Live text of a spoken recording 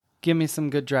Give me some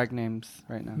good drag names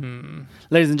right now.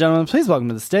 Ladies and gentlemen, please welcome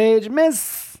to the stage,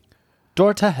 Miss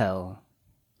Dorta Hell.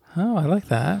 Oh, I like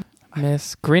that.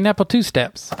 Miss Green Apple Two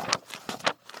Steps.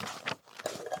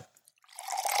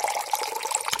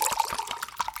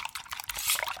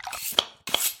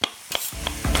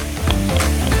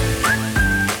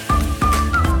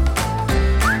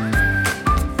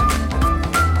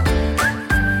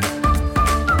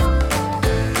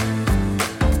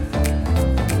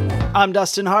 I'm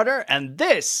Dustin Harder, and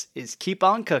this is Keep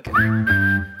On Cooking.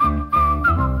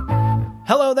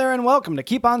 Hello there, and welcome to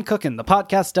Keep On Cooking, the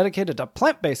podcast dedicated to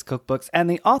plant-based cookbooks and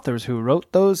the authors who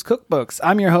wrote those cookbooks.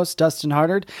 I'm your host, Dustin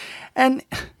Hardard, and...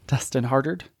 Dustin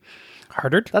Hardard?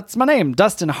 Hardard? That's my name,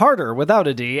 Dustin Harder, without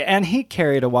a D, and he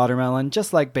carried a watermelon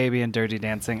just like Baby in Dirty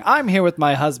Dancing. I'm here with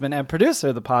my husband and producer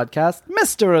of the podcast,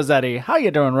 Mr. Rossetti. How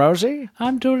you doing, Rosie?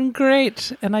 I'm doing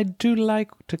great, and I do like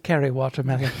to carry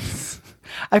watermelons.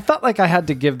 I felt like I had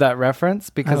to give that reference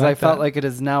because I felt that. like it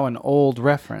is now an old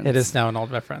reference. It is now an old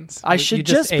reference. I should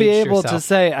just be aged able to yourself.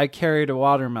 say I carried a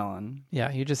watermelon. Yeah,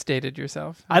 you just dated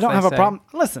yourself. I don't as have they a say. problem.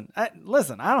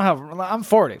 Listen, I'm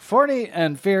 40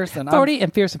 and fierce, and 40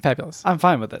 and fierce and fabulous. I'm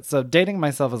fine with it. So dating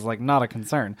myself is like not a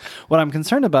concern. What I'm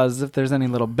concerned about is if there's any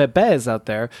little bebes out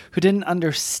there who didn't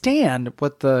understand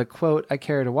what the quote "I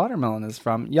carried a watermelon" is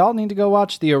from. Y'all need to go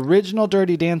watch the original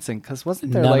Dirty Dancing, because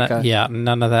wasn't there none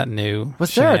of that new.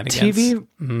 Was there a shenanigans.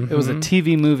 TV? It was a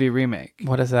TV movie remake.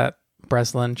 What is that?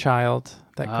 Breslin child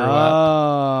that grew Oh.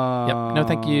 up. Yep. No,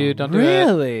 thank you. Don't do it.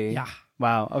 Really? Yeah.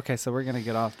 Wow. Okay, so we're gonna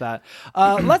get off that.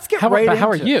 Let's get right into How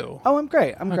are it. you? Oh, I'm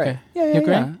great. I'm great. Okay. Yeah, You're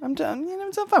great? yeah. I'm done.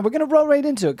 I'm fine. We're gonna roll right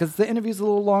into it because the interview's a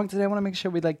little long today. I want to make sure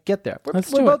we get there. We're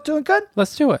Let's do both it. doing good.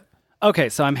 Let's do it. Okay,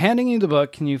 so I'm handing you the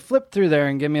book. Can you flip through there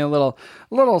and give me a little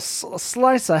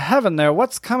slice of heaven there?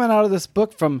 What's coming out of this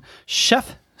book from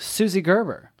Chef Susie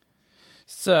Gerber?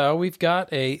 So we've got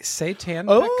a seitan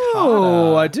Oh,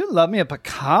 piccata. I do love me a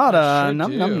piccata. I sure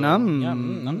Num, do. num, num.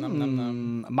 Yum, num, num, num,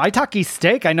 num. Maitake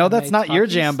steak. I know that's not your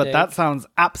Maitake jam, but that steak. sounds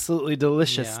absolutely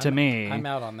delicious Yeah, to me. I'm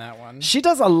out on that one. She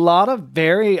does a lot of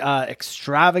very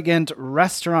extravagant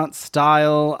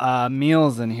restaurant-style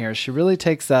meals in here. She really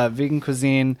takes vegan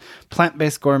cuisine,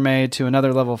 plant-based gourmet to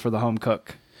another level for the home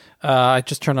cook. I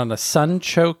just turned on a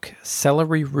sunchoke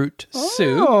celery root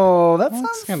soup. Oh, that Well,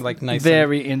 sounds it's kind of like nice,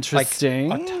 very and, interesting.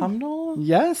 like autumnal.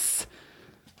 Yes.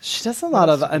 She does a lot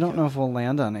of, I don't know if we'll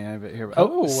land on any of it here. But,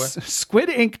 Oh. Squid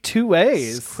Ink 2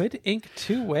 ways. Squid Ink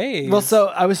 2 ways. Well, so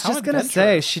I was How just going to say,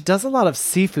 adventurous. she does a lot of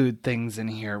seafood things in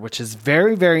here, which is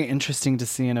very, very interesting to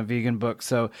see in a vegan book.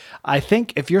 So I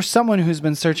think if you're someone who's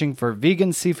been searching for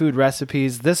vegan seafood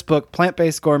recipes, this book,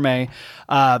 Plant-Based Gourmet,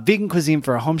 Vegan Cuisine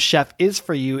for a Home Chef, is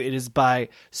for you. It is by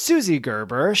Susie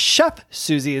Gerber. Chef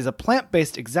Susie is a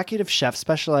plant-based executive chef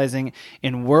specializing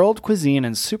in world cuisine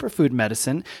and superfood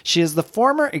medicine. She is the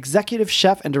former executive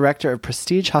chef and director of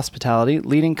Prestige Hospitality,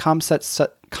 leading concepts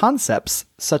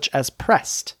such as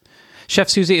Prest. Chef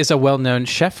Susie is a well-known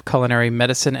chef, culinary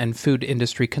medicine, and food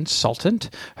industry consultant.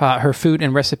 Her food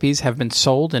and recipes have been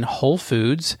sold in Whole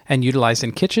Foods and utilized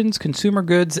in kitchens, consumer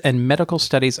goods, and medical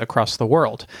studies across the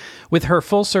world. With her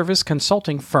full-service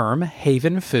consulting firm,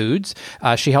 Haven Foods,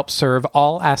 she helps serve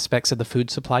all aspects of the food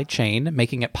supply chain,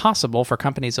 making it possible for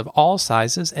companies of all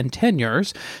sizes and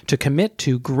tenures to commit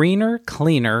to greener,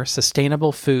 cleaner,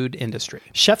 sustainable food industry.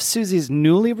 Chef Susie's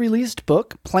newly released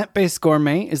book, Plant-Based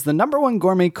Gourmet, is the #1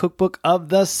 gourmet cookbook of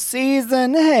the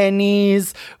season,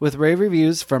 hennies, with rave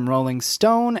reviews from Rolling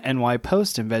Stone, NY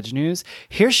Post, and Veg News.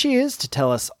 Here she is to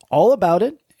tell us all about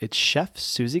it. It's Chef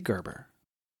Susie Gerber.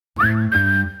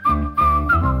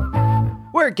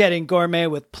 We're getting gourmet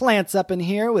with plants up in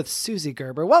here with Susie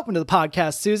Gerber. Welcome to the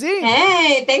podcast, Susie.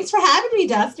 Hey, thanks for having me,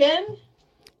 Dustin.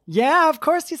 Yeah, of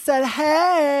course you said,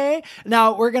 hey.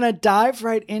 Now, we're going to dive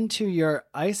right into your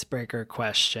icebreaker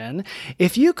question.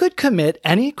 If you could commit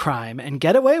any crime and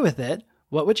get away with it,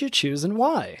 what would you choose and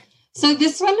why? So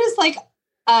this one is like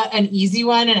an easy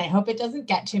one, and I hope it doesn't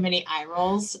get too many eye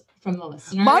rolls from the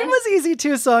listeners. Mine was easy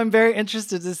too, so I'm very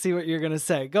interested to see what you're going to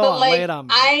say. Go on, lay it on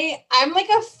me. I'm like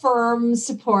a firm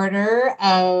supporter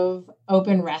of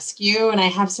open rescue, and I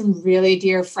have some really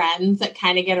dear friends that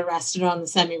kind of get arrested on the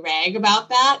semi-reg about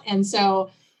that. And so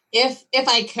if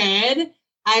I could,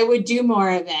 I would do more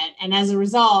of it. And as a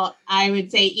result, I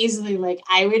would say easily, like,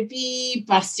 I would be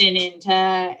busting into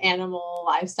animal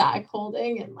livestock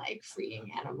holding and like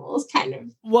freeing animals kind of.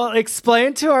 Well,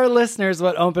 explain to our listeners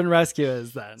what open rescue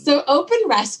is then. So open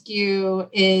rescue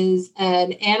is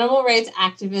an animal rights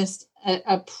activist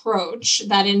approach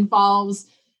that involves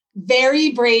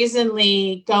very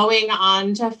brazenly going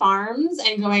on to farms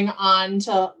and going on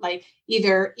to like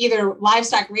either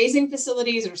livestock raising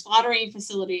facilities or slaughtering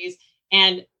facilities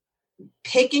and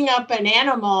picking up an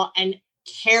animal and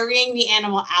carrying the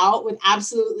animal out with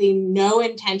absolutely no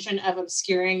intention of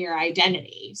obscuring your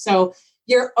identity. So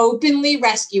you're openly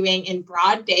rescuing in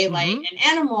broad daylight an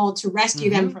animal to rescue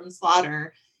them from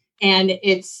slaughter. And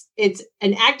it's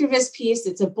an activist piece.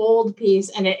 It's a bold piece,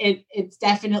 and it's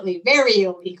definitely very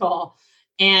illegal.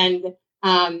 And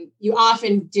you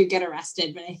often do get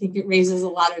arrested, but I think it raises a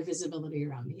lot of visibility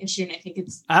around the issue. And I think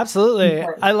it's absolutely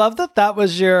important. I love that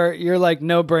was your like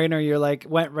no brainer. You're like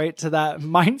went right to that.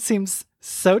 Mine seems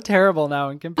so terrible now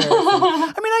in comparison. I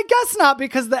mean, I guess not,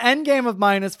 because the end game of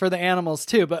mine is for the animals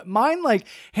too. But mine, like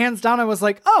hands down, I was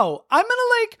like, oh, I'm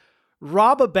gonna like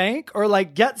rob a bank or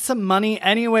like get some money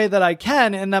any way that I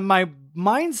can. And then my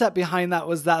mindset behind that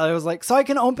was that I was like, so I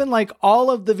can open like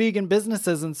all of the vegan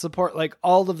businesses and support like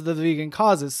all of the vegan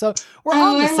causes. So we're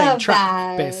on the same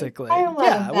track, basically.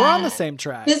 Yeah, we're on the same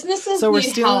track. Businesses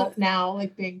need help now,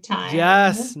 like big time.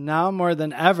 Yes, now more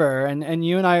than ever. And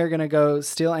you and I are going to go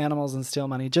steal animals and steal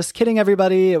money. Just kidding,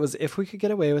 everybody. It was if we could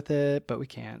get away with it, but we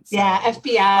can't. So. Yeah,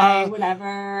 FBI,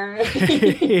 whatever.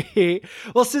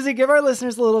 Well, Susie, give our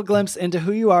listeners a little glimpse into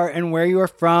who you are and where you are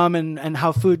from and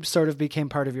how food sort of became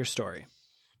part of your story.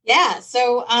 Yeah.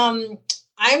 So I'm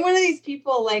one of these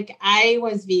people, like I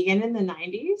was vegan in the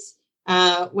 90s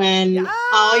when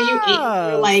all you ate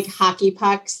were like hockey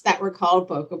pucks that were called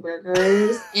Boca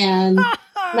Burgers. And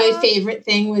my favorite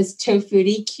thing was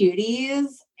Tofutti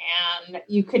Cuties. And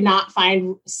you could not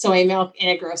find soy milk in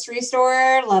a grocery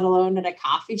store, let alone at a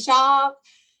coffee shop.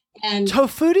 And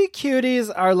Tofutti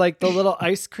Cuties are like the little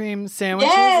ice cream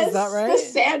sandwiches. Yes, is that right? The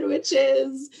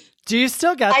sandwiches. Do you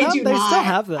still get them? I do they not. Still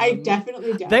have them. I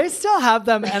definitely do. They still have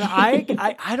them. And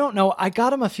I don't know. I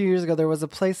got them a few years ago. There was a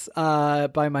place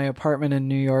by my apartment in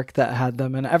New York that had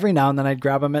them. And every now and then I'd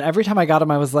grab them. And every time I got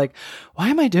them, I was like, why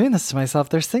am I doing this to myself?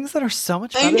 There's things that are so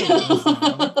much better than this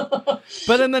now.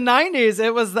 But in the 90s,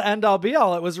 it was the end all be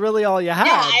all. It was really all you had.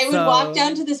 Yeah, I would walk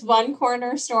down to this one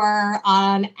corner store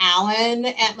on Allen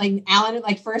at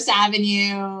First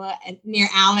Avenue near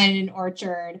Allen and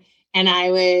Orchard. And I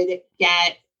would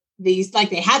get these,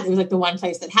 like it was like the one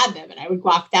place that had them. And I would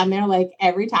walk down there like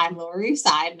every time, Lower East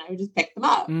Side, and I would just pick them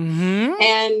up. Mm-hmm.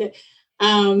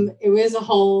 And it was a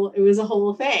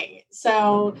whole thing.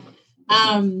 So,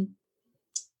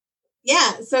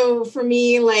 yeah. So for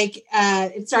me, like,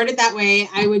 it started that way.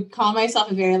 I would call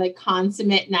myself a very like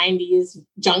consummate 90s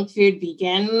junk food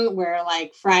vegan, where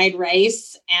like fried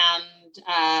rice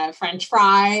and French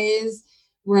fries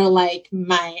were like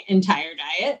my entire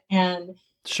diet. And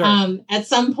sure. At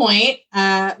some point,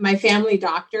 my family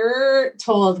doctor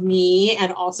told me,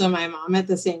 and also my mom at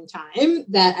the same time,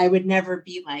 that I would never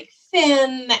be like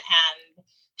thin and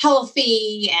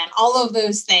healthy and all of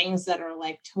those things that are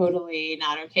like totally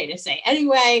not okay to say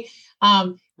anyway,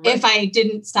 if I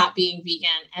didn't stop being vegan.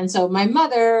 And so my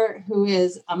mother, who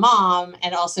is a mom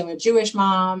and also a Jewish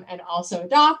mom and also a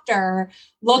doctor,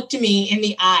 looked me in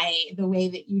the eye the way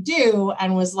that you do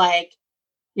and was like,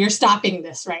 you're stopping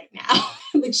this right now.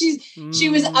 Like she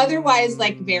was otherwise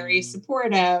like very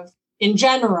supportive in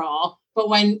general, but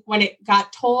when it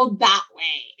got told that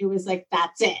way, it was like,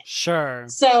 that's it. Sure.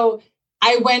 So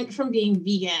I went from being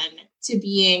vegan to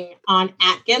being on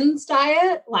Atkins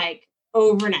diet like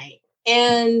overnight.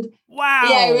 And wow.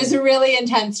 Yeah, it was a really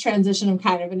intense transition. I'm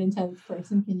kind of an intense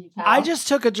person. Can you tell? I just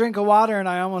took a drink of water and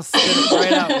I almost spit it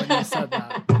right out when you said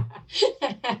that.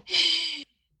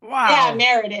 Wow. Yeah,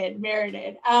 merited.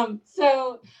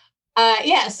 So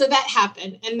that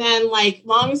happened. And then like,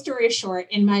 long story short,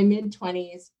 in my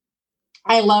mid-20s,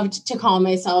 I loved to call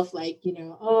myself like,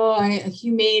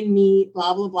 humane meat,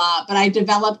 blah, blah, blah. But I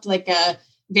developed like a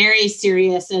very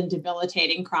serious and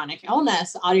debilitating chronic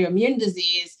illness, autoimmune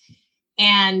disease.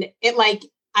 And it like,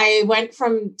 I went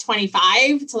from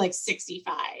 25 to like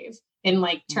 65 in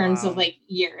like terms of like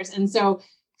years. And so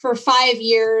for 5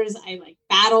 years, I like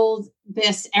battled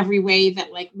this every way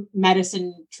that like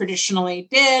medicine traditionally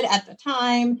did at the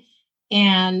time,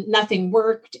 and nothing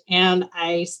worked. And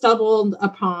I stumbled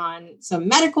upon some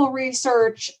medical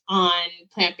research on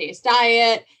plant-based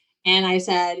diet. And I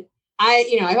said,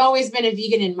 I've always been a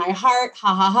vegan in my heart.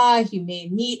 Ha ha ha,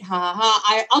 humane meat. Ha ha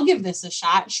ha. I'll give this a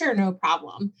shot. Sure. No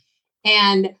problem.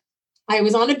 And I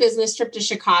was on a business trip to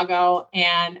Chicago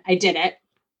and I did it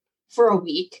for a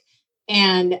week.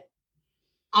 And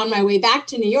on my way back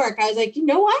to New York, I was like, you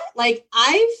know what? Like,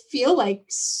 I feel like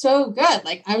so good.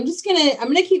 Like, I'm going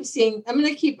to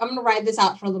ride this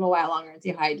out for a little while longer and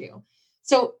see how I do.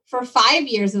 So for 5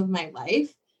 years of my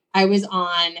life, I was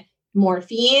on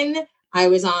morphine. I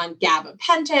was on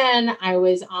gabapentin. I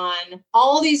was on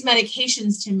all these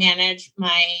medications to manage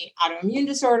my autoimmune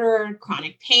disorder,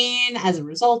 chronic pain as a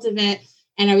result of it.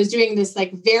 And I was doing this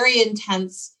like very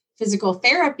intense physical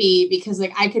therapy because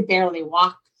like I could barely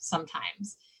walk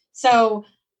sometimes. So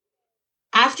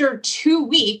after 2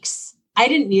 weeks, I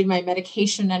didn't need my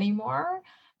medication anymore.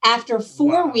 After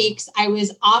 4 weeks, I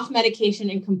was off medication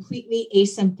and completely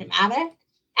asymptomatic.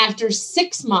 After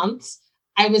 6 months,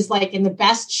 I was like in the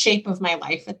best shape of my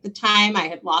life at the time. I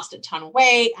had lost a ton of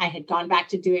weight. I had gone back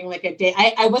to doing like a day.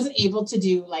 I wasn't able to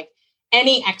do like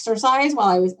any exercise while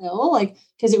I was ill, like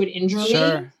because it would injure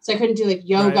me. So I couldn't do like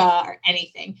yoga or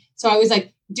anything. So I was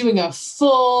like doing a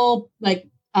full like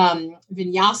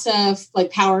vinyasa,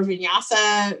 like power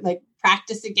vinyasa, like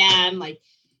practice again. Like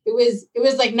it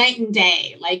was like night and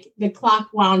day. Like the clock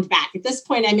wound back. At this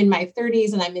point, I'm in my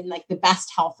 30s and I'm in like the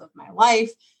best health of my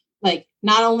life. Like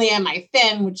not only am I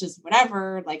thin, which is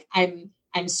whatever, like I'm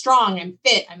strong, I'm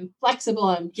fit, I'm flexible,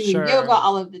 I'm doing yoga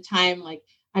all of the time. Like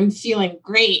I'm feeling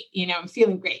great, I'm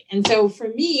feeling great. And so for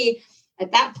me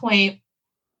at that point,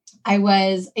 I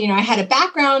was, I had a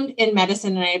background in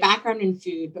medicine and I had a background in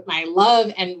food, but my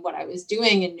love and what I was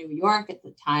doing in New York at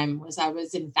the time was I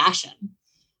was in fashion.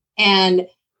 And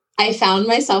I found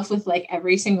myself with like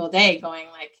every single day going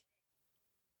like,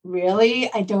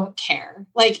 really? I don't care.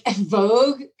 Like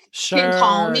Vogue can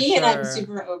call me and I'm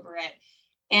super over it.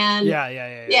 And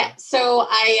yeah. So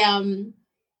I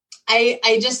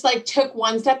just like took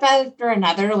one step after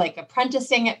another, like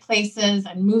apprenticing at places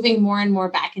and moving more and more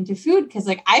back into food. Cause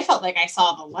like, I felt like I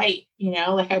saw the light,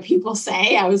 like how people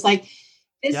say. I was like,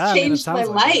 this changed my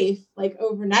life like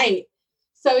overnight.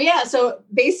 So yeah. So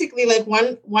basically like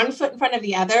one foot in front of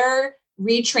the other,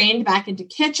 retrained back into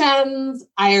kitchens.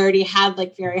 I already had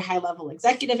like very high level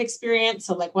executive experience.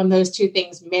 So like when those two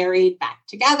things married back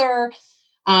together,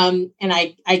 and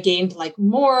I gained like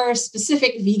more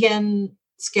specific vegan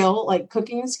skill, like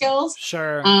cooking skills.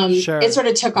 It sort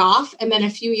of took off. And then a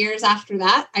few years after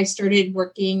that, I started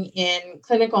working in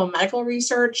clinical medical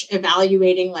research,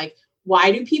 evaluating like,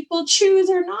 why do people choose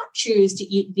or not choose to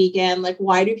eat vegan? Like,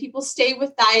 why do people stay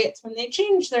with diets when they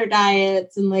change their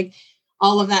diets? And like,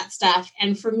 all of that stuff.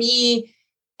 And for me,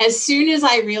 as soon as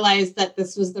I realized that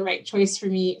this was the right choice for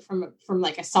me from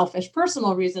like a selfish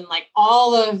personal reason, like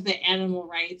all of the animal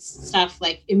rights stuff,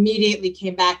 like immediately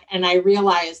came back. And I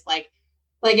realized like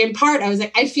in part, I was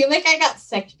like, I feel like I got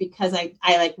sick because I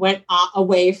like went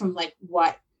away from like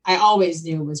what I always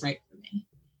knew was right for me.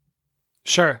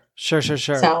 Sure.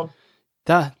 So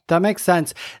that makes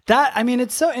sense.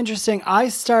 It's so interesting. I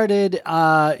started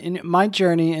in my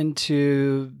journey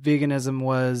into veganism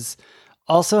was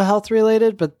also health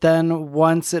related, but then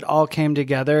once it all came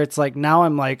together, it's like now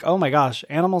I'm like, oh my gosh,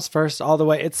 animals first all the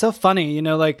way. It's so funny,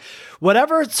 like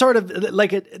whatever sort of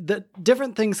like the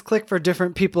different things click for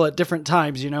different people at different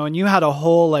times, and you had a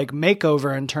whole like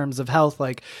makeover in terms of health,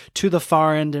 like to the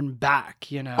far end and back,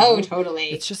 Oh,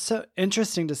 totally. It's just so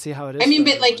interesting to see how it is. I mean,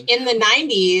 but like in the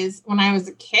 90s when I was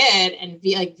a kid and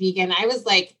vegan, I was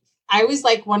like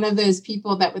one of those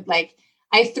people that would like,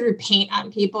 I threw paint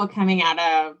on people coming out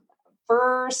of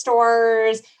fur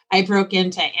stores. I broke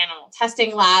into animal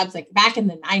testing labs like back in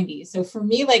the 90s. So for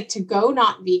me, like to go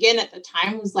not vegan at the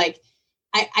time was like,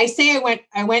 I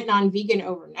went non-vegan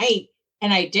overnight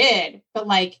and I did, but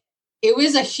like it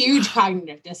was a huge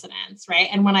cognitive dissonance, right?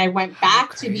 And when I went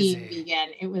back to being vegan,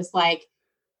 it was like,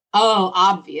 oh,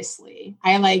 obviously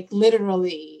I like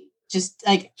literally just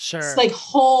like, like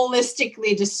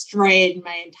holistically destroyed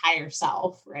my entire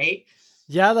self. Right.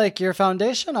 Yeah. Like your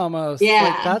foundation almost.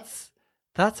 Yeah. Like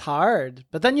that's hard.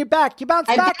 But then you bounce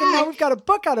back, and now we've got a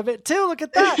book out of it too. Look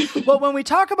at that. Well, when we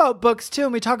talk about books too,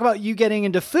 and we talk about you getting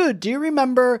into food, do you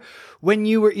remember when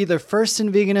you were either first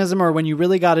in veganism or when you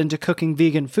really got into cooking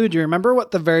vegan food? Do you remember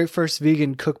what the very first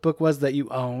vegan cookbook was that you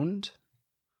owned?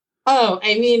 Oh,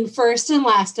 I mean, first and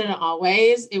last and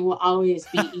always, it will always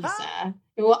be Isa.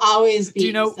 It will always be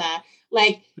Isa.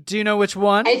 Like, do you know which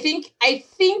one? I think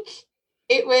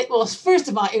it was, well, first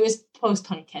of all, it was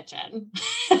Post-Punk Kitchen.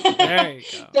 There you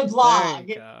go. The blog.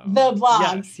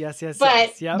 Yes.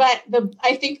 But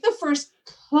I think the first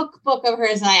cookbook of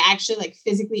hers that I actually like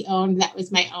physically owned that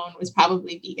was my own was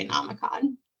probably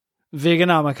Veganomicon.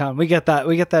 Veganomicon. We get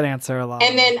that answer a lot.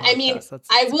 And then, I mean,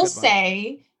 I will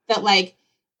say that like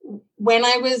when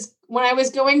I was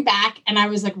going back and I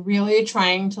was like really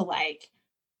trying to like,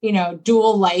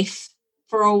 dual life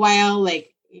for a while, like,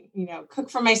 cook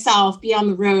for myself, be on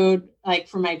the road, like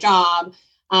for my job.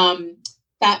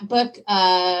 That book,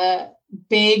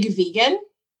 Big Vegan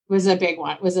was a big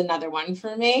one, was another one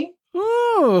for me.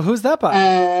 Ooh, who's that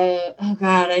by? Oh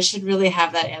God, I should really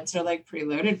have that answer like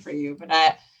preloaded for you, but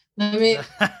let me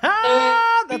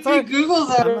That's all right. Google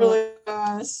that really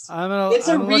fast. It's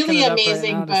a really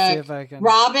amazing book.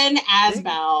 Robin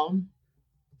Asbell.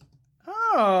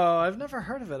 Oh, I've never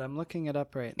heard of it. I'm looking it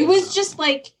up right now. It was just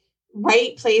like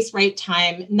right place, right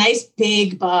time. Nice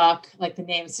big book, like the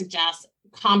name suggests.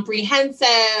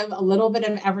 Comprehensive, a little bit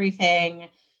of everything.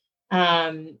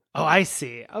 I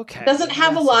see. Okay. Doesn't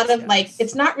have a lot of like,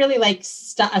 it's not really like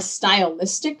a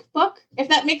stylistic book, if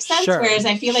that makes sense. Sure, whereas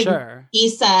I feel like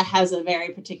Issa has a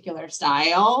very particular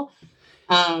style.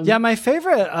 Yeah, my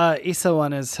favorite Issa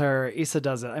one is her Issa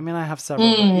Does It. I mean, I have several,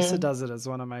 but Issa Does It is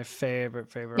one of my favorite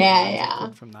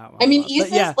Yeah. from that one. I mean,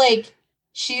 Issa's like,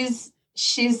 she's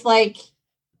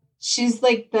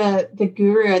like the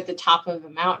guru at the top of the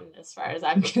mountain, as far as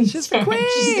I'm concerned. She's the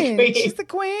queen. She's the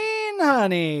queen,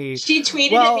 honey. She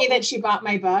tweeted at me that she bought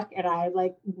my book, and I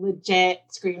like legit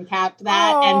screen capped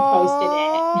that and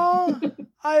posted it.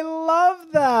 I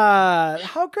love that.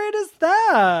 How great is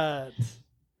that?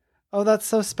 Oh, that's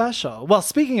so special. Well,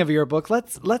 speaking of your book,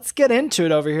 let's get into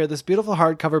it over here. This beautiful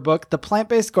hardcover book, The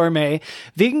Plant-Based Gourmet,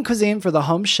 Vegan Cuisine for the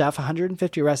Home Chef,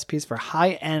 150 recipes for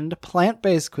high-end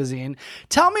plant-based cuisine.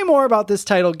 Tell me more about this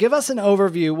title. Give us an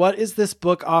overview. What is this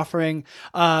book offering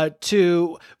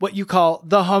to what you call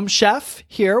the home chef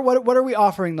here? What are we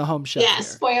offering the home chef here?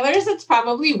 Spoilers, it's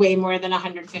probably way more than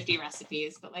 150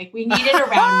 recipes, but like we needed a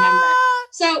round number.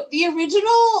 So the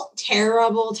original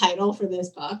terrible title for this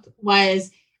book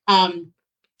was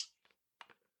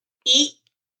eat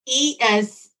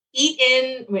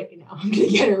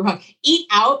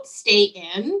out, stay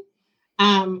in,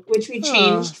 which we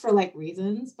changed for like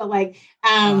reasons, but like,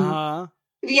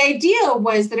 the idea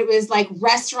was that it was like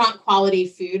restaurant quality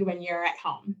food when you're at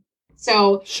home.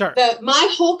 So my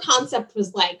whole concept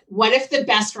was like, what if the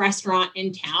best restaurant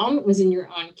in town was in your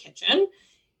own kitchen?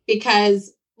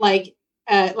 Because like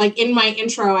in my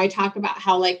intro, I talk about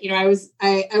how like, I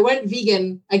went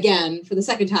vegan again for the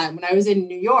second time when I was in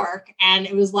New York, and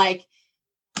it was like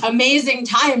amazing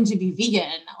time to be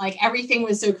vegan. Like everything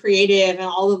was so creative, and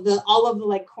all of the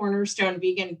like cornerstone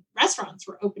vegan restaurants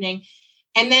were opening.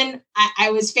 And then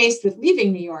I was faced with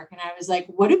leaving New York, and I was like,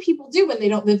 what do people do when they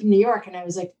don't live in New York? And I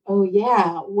was like, oh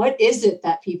yeah, what is it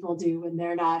that people do when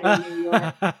they're not in New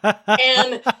York?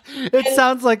 And it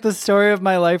sounds like the story of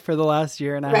my life for the last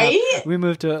year and a half. We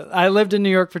moved I lived in New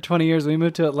York for 20 years. We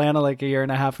moved to Atlanta like a year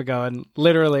and a half ago. And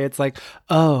literally it's like,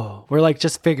 oh, we're like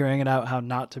just figuring it out how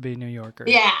not to be New Yorkers.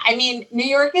 Yeah. I mean, New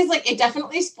York is like, it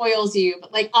definitely spoils you.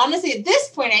 But like, honestly, at this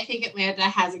point, I think Atlanta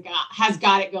has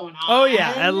got it going on. Oh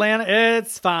yeah. Atlanta,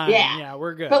 it's fine. Yeah,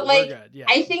 we're good. But like, we're good. Yeah.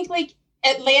 I think like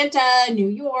Atlanta, New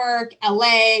York,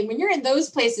 LA, when you're in those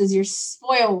places, you're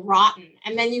spoiled rotten.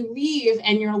 And then you leave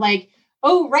and you're like,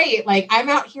 oh, right. Like I'm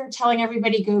out here telling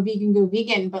everybody go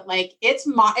vegan. But like, it's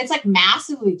like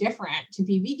massively different to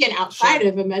be vegan outside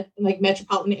of a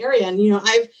metropolitan area. And,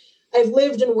 I've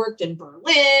lived and worked in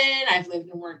Berlin. I've lived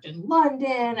and worked in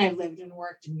London. I've lived and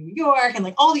worked in New York and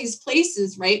like all these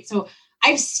places. Right. So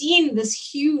I've seen this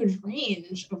huge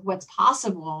range of what's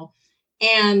possible.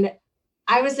 And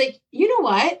I was like, you know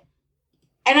what?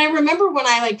 And I remember when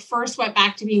I like first went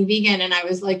back to being vegan and I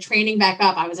was like training back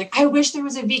up, I was like, I wish there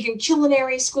was a vegan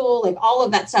culinary school, like all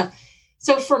of that stuff.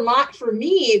 So for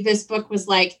me, this book was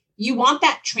like, you want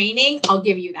that training? I'll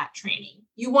give you that training.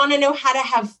 You want to know how to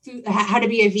have food, how to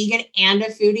be a vegan and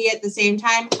a foodie at the same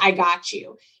time? I got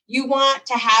you. You want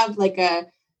to have like a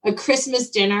Christmas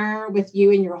dinner with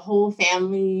you and your whole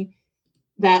family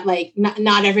that like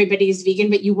not everybody's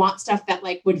vegan, but you want stuff that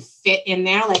like would fit in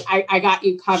there. Like I got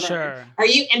you covered. Sure. Are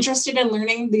you interested in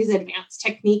learning these advanced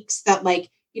techniques that like,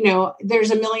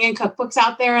 there's a million cookbooks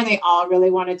out there and they all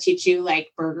really want to teach you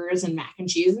like burgers and mac and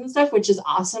cheese and stuff, which is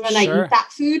awesome. And I eat that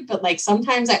food, but like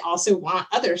sometimes I also want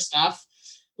other stuff.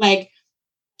 Like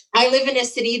I live in a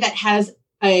city that has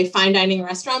a fine dining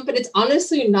restaurant, but it's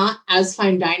honestly not as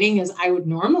fine dining as I would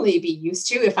normally be used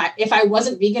to. If I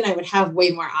wasn't vegan, I would have way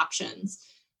more options.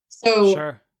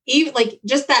 So even like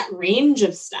just that range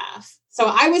of stuff. So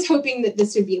I was hoping that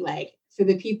this would be like for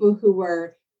the people who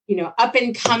were, up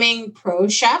and coming pro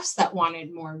chefs that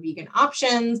wanted more vegan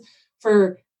options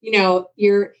for,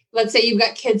 let's say you've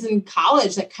got kids in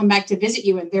college that come back to visit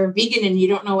you and they're vegan and you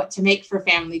don't know what to make for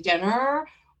family dinner,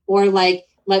 or like,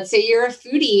 let's say you're a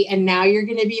foodie and now you're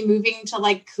going to be moving to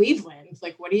like Cleveland.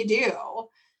 Like, what do you do?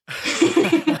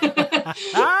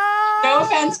 No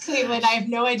offense, Cleveland. I have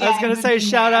no idea. I was going to say,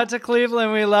 shout out to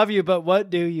Cleveland. We love you. But what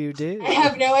do you do? I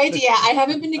have no idea. I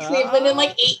haven't been to Cleveland in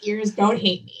like 8 years. Don't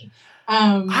hate me.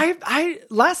 I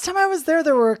last time I was there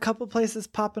were a couple places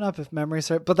popping up if memory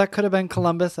serves, but that could have been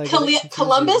Columbus.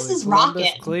 Columbus is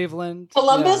rocking. Cleveland.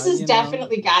 Columbus has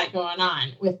definitely got it going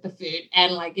on with the food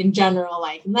and like in general,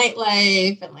 like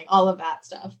nightlife and like all of that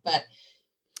stuff. But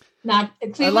not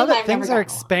Cleveland. I love it. Things are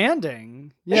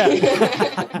expanding.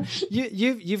 Yeah.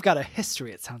 You've got a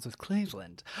history, it sounds, with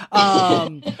Cleveland.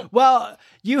 Well,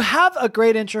 you have a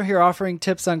great intro here offering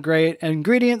tips on great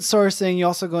ingredient sourcing. You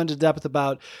also go into depth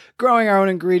about growing our own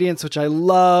ingredients, which I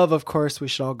love. Of course, we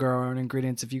should all grow our own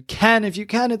ingredients if you can. If you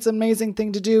can, it's an amazing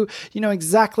thing to do. You know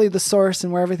exactly the source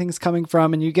and where everything's coming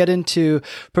from. And you get into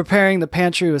preparing the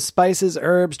pantry with spices,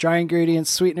 herbs, dry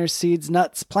ingredients, sweeteners, seeds,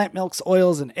 nuts, plant milks,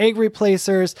 oils, and egg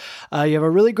replacers. You have a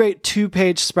really great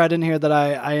 2-page spread in here that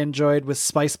I enjoyed with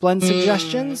spice blend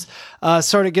suggestions.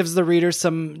 Sort of gives the reader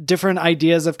some different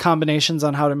ideas of combinations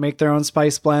on how to make their own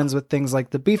spice blends with things like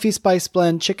the beefy spice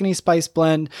blend, chickeny spice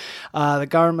blend, the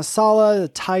garam masala, the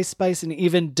Thai spice, and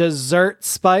even dessert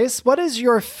spice. What is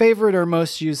your favorite or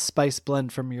most used spice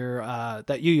blend from your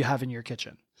that you have in your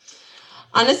kitchen?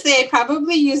 Honestly, I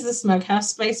probably use the Smokehouse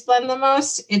Spice Blend the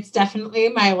most. It's definitely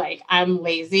my, like, I'm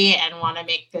lazy and want to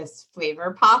make this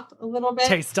flavor pop a little bit.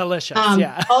 Tastes delicious,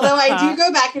 yeah. Although I do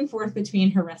go back and forth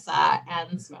between harissa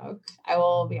and smoke. I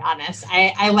will be honest.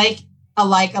 I like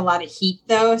a lot of heat,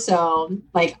 though. So,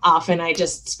 like, often I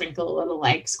just sprinkle a little,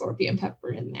 like, scorpion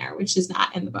pepper in there, which is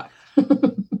not in the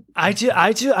book. I do.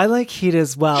 I like heat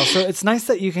as well. So it's nice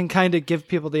that you can kind of give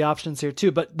people the options here too.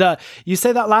 But you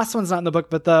say that last one's not in the book,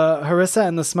 but the harissa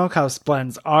and the smokehouse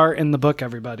blends are in the book,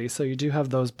 everybody. So you do have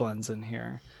those blends in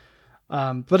here.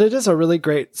 But it is a really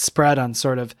great spread on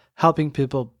sort of helping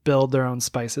people build their own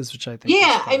spices, which I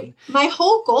think my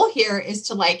whole goal here is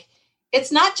to like,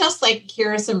 it's not just like,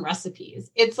 here are some recipes.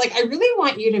 It's like, I really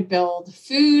want you to build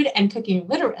food and cooking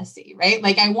literacy, right?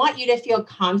 Like I want you to feel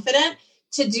confident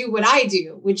to do what I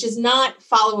do, which is not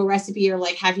follow a recipe or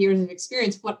like have years of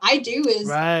experience. What I do is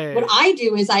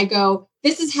I go,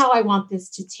 this is how I want this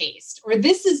to taste, or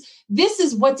this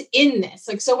is what's in this.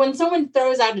 Like, so when someone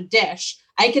throws out a dish,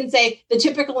 I can say the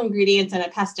typical ingredients in a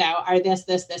pesto are this,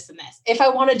 this, this, and this. If I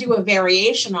want to do a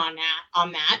variation on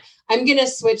that, I'm going to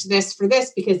switch this for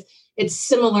this because it's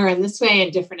similar in this way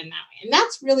and different in that way. And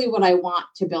that's really what I want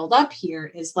to build up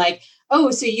here is like,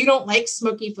 oh, so you don't like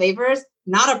smoky flavors?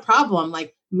 Not a problem.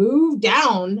 Like move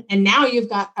down and now you've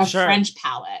got a French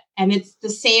palate and it's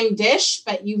the same dish,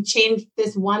 but you changed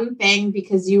this one thing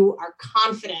because you are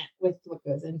confident with what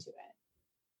goes into it.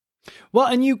 Well,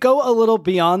 and you go a little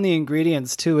beyond the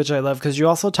ingredients too, which I love, because you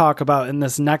also talk about in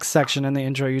this next section in the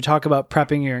intro, you talk about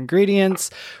prepping your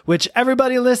ingredients, which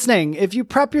everybody listening, if you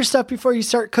prep your stuff before you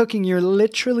start cooking, you're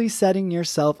literally setting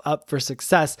yourself up for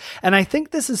success. And I think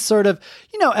this is sort of,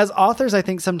 as authors, I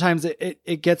think sometimes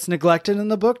it gets neglected in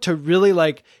the book to really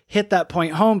like hit that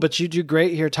point home, but you do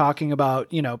great here talking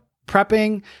about,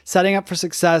 prepping, setting up for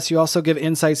success. You also give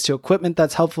insights to equipment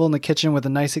that's helpful in the kitchen with a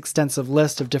nice extensive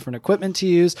list of different equipment to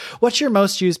use. What's your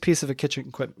most used piece of a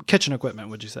kitchen equipment,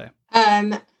 would you say?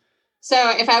 So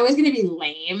if I was going to be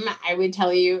lame, I would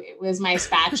tell you it was my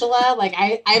spatula. Like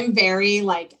I'm very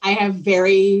I have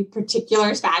very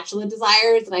particular spatula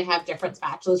desires and I have different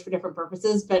spatulas for different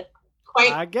purposes, but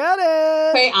I get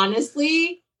it. Quite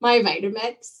honestly, my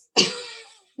Vitamix.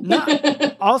 No,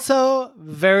 also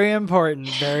very important,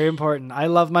 very important. I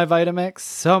love my Vitamix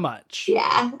so much.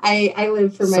 Yeah, I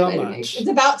live for my Vitamix. It's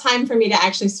about time for me to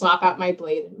actually swap out my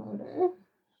blade and motor.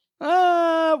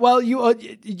 Well,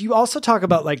 you also talk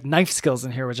about like knife skills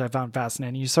in here, which I found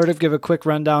fascinating. You sort of give a quick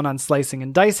rundown on slicing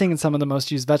and dicing and some of the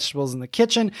most used vegetables in the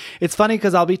kitchen. It's funny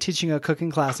because I'll be teaching a cooking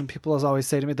class and people always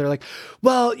say to me, they're like,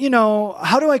 well,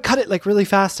 how do I cut it like really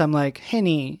fast? I'm like,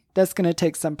 Henny, that's going to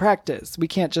take some practice. We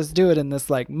can't just do it in this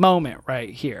like moment right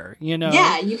here,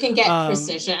 Yeah, you can get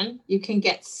precision, you can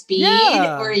get speed,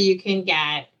 or you can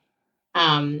get,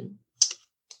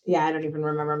 I don't even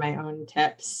remember my own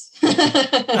tips.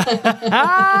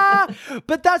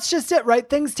 But that's just it, right?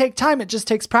 Things take time. It just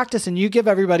takes practice. And you give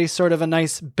everybody sort of a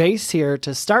nice base here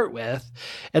to start with.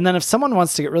 And then if someone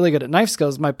wants to get really good at knife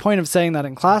skills, my point of saying that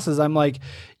in classes, I'm like,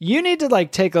 you need to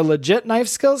like take a legit knife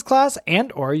skills class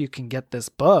or you can get this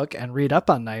book and read up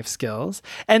on knife skills.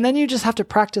 And then you just have to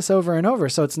practice over and over.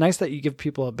 So it's nice that you give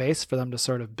people a base for them to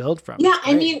sort of build from. Yeah.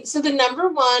 I mean, so the number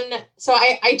one, so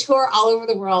I tour all over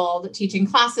the world teaching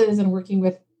classes and working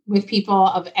with people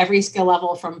of every skill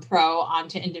level from pro on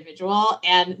to individual.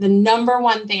 And the number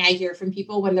one thing I hear from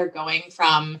people when they're going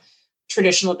from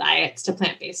traditional diets to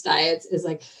plant-based diets is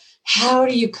like, how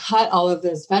do you cut all of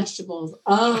those vegetables?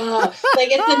 Like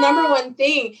it's the number one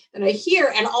thing that I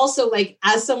hear. And also like,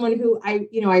 as someone who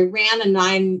I ran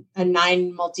a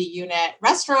nine multi-unit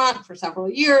restaurant for several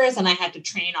years, and I had to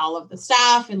train all of the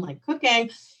staff in like cooking.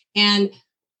 And,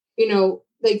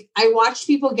 like I watched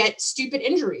people get stupid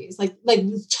injuries, like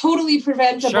totally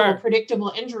preventable,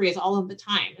 predictable injuries all of the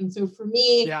time. And so for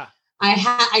me,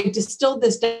 I distilled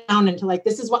this down into like,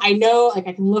 this is what I know. Like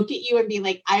I can look at you and be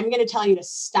like, I'm going to tell you to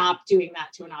stop doing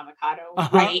that to an avocado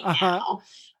right now.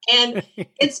 And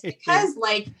it's because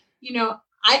like,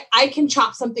 I can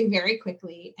chop something very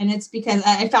quickly. And it's because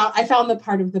I found the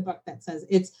part of the book that says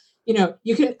it's,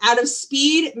 you can, out of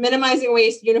speed, minimizing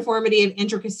waste, uniformity, and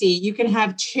intricacy, you can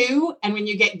have 2. And when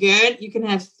you get good, you can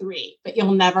have 3, but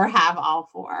you'll never have all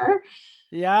 4.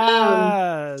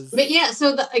 Yes. But yeah,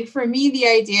 so for me, the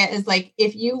idea is like,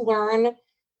 if you learn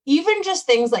even just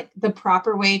things like the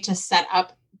proper way to set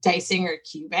up dicing or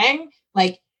cubing,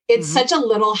 like it's such a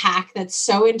little hack that's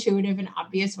so intuitive and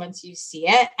obvious once you see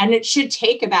it. And it should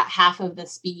take about half of the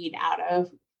speed out of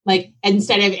like,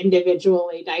 instead of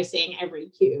individually dicing every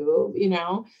cube,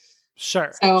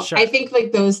 Sure. So I think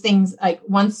like those things, like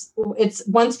once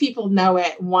people know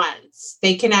it once,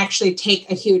 they can actually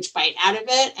take a huge bite out of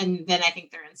it. And then I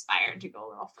think they're inspired to go a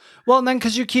little further. Well, and then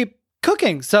because you keep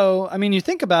cooking. So, I mean, you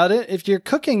think about it, if you're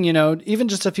cooking, even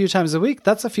just a few times a week,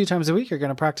 that's a few times a week you're going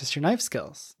to practice your knife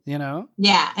skills,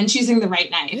 Yeah. And choosing the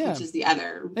right knife, which is the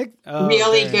other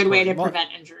really good way to prevent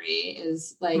injury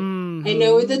is like, I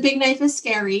know the big knife is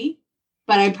scary,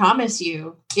 but I promise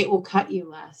you, it will cut you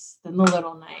less than the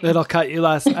little knife. It'll cut you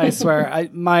less, I swear.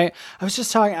 I was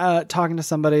just talking to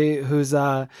somebody who's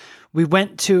we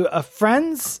went to a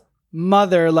friend's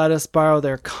mother let us borrow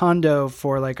their condo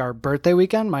for like our birthday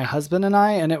weekend, my husband and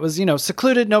I, and it was,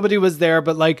 secluded. Nobody was there,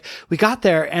 but like we got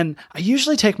there and I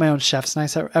usually take my own chef's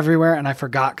knife everywhere. And I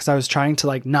forgot because I was trying to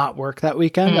like not work that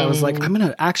weekend. I was like, I'm going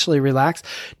to actually relax.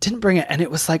 Didn't bring it. And it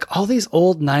was like all these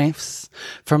old knives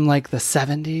from like the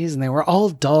 70s and they were all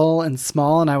dull and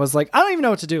small. And I was like, I don't even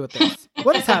know what to do with this.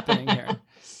 What is happening here?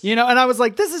 And I was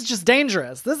like, this is just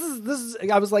dangerous. This is,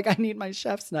 I was like, I need my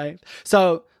chef's knife.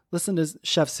 So listen to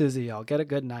Chef Susie, y'all. Get a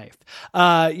good knife.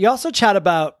 You also chat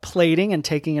about plating and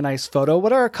taking a nice photo.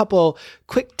 What are a couple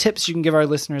quick tips you can give our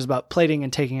listeners about plating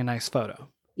and taking a nice photo?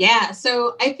 Yeah.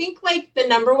 So I think like the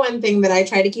number one thing that I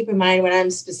try to keep in mind when I'm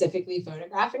specifically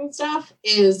photographing stuff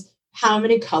is how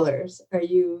many colors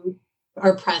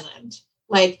are present.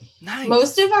 Like nice.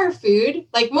 Most of our food,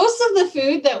 like most of the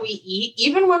food that we eat,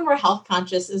 even when we're health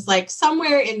conscious, is like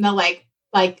somewhere in the like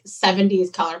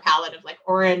 70s color palette of like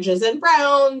oranges and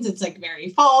browns. It's like very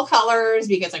fall colors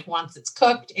because like once it's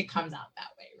cooked, it comes out that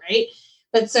way, right?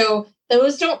 But so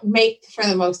those don't make for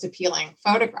the most appealing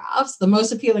photographs. The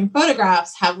most appealing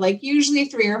photographs have like usually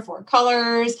 3 or 4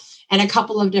 colors and a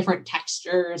couple of different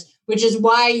textures, which is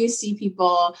why you see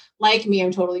people like me.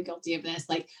 I'm totally guilty of this.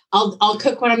 Like I'll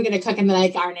cook what I'm going to cook and then I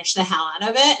garnish the hell out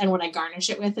of it. And what I garnish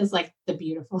it with is like the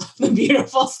beautiful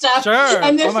stuff. Sure.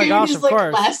 And the food gosh, is like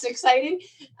course. less exciting.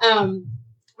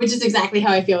 Which is exactly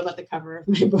how I feel about the cover of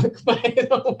my book, by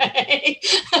the way.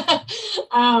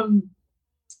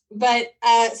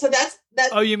 So that's.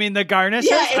 Oh, you mean the garnish?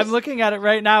 Yeah, I'm looking at it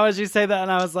right now as you say that,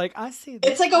 and I was like, I see that.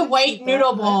 It's like a white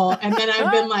noodle bowl, and then I've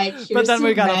been like, here's but then some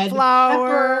we got red a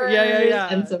flour,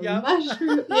 peppers and some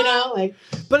mushroom, like.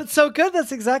 But it's so good.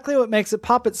 That's exactly what makes it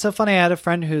pop. It's so funny. I had a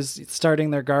friend who's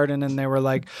starting their garden, and they were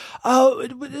like, "Oh,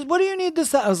 what do you need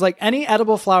this?" I was like, "Any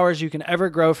edible flowers you can ever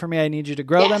grow for me. I need you to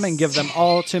grow them and give them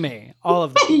all to me, all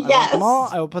of them. I want them all.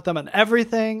 I will put them in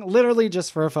everything, literally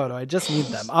just for a photo. I just need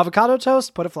them. Avocado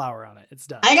toast, put a flower on it. It's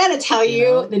done." I gotta tell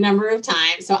you the number of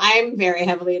times. So I'm very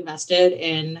heavily invested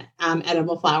in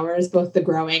edible flowers, both the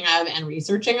growing of and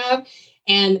researching of.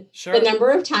 And the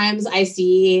number of times I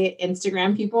see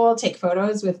Instagram people take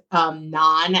photos with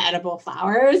non-edible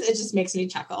flowers, it just makes me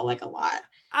chuckle like a lot.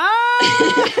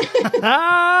 I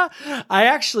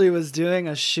actually was doing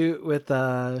a shoot with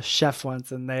a chef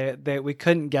once, and we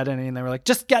couldn't get any, and they were like,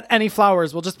 "Just get any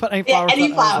flowers. We'll just put any flowers."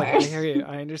 Any flowers. I hear you.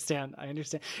 I understand.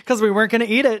 Because we weren't going to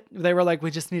eat it. They were like, "We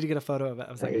just need to get a photo of it."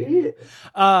 I was like,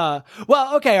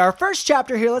 well, okay. Our first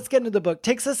chapter here, let's get into the book,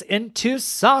 takes us into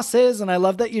sauces, and I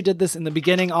love that you did this in the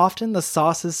beginning. Often the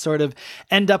sauces sort of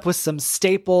end up with some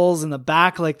staples in the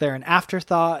back, like they're an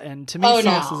afterthought, and to me,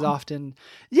 sauces often.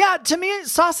 Yeah, to me,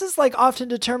 sauces like often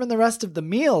determine the rest of the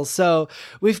meal. So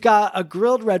we've got a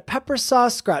grilled red pepper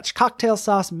sauce, scratch cocktail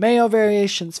sauce, mayo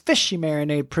variations, fishy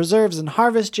marinade, preserves and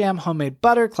harvest jam, homemade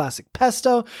butter, classic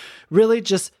pesto. Really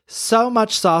just so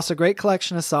much sauce, a great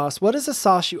collection of sauce. What is a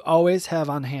sauce you always have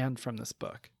on hand from this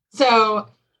book? So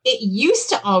it used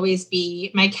to always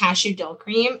be my cashew dill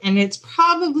cream, and it's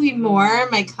probably more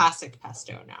my classic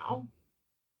pesto now.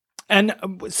 And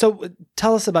so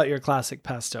tell us about your classic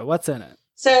pesto. What's in it?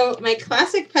 So my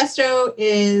classic pesto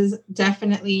is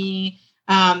definitely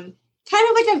kind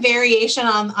of like a variation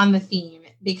on the theme,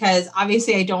 because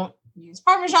obviously I don't use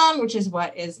Parmesan, which is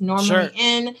what is normally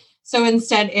in. So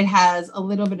instead it has a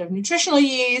little bit of nutritional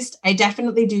yeast. I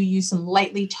definitely do use some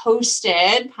lightly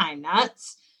toasted pine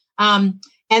nuts. And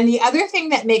the other thing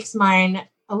that makes mine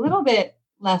a little bit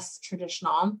less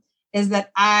traditional is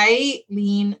that I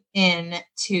lean in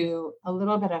to a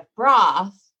little bit of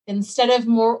broth instead of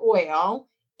more oil.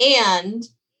 And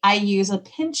I use a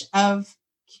pinch of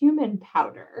cumin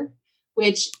powder,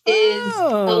 which is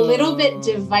a little bit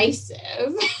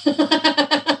divisive,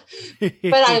 but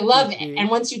I love it. And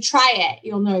once you try it,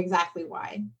 you'll know exactly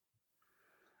why.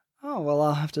 Oh, well,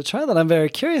 I'll have to try that. I'm very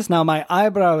curious now. My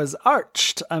eyebrow is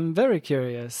arched. I'm very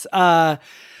curious.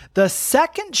 The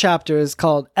second chapter is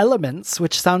called Elements,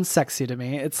 which sounds sexy to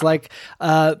me. It's like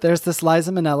there's this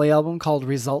Liza Minnelli album called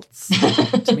Results.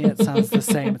 To me, it sounds the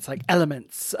same. It's like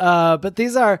Elements. But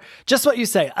these are just what you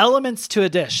say, elements to a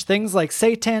dish. Things like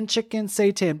seitan chicken,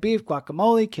 seitan beef,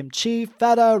 guacamole, kimchi,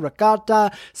 feta,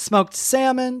 ricotta, smoked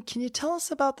salmon. Can you tell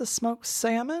us about the smoked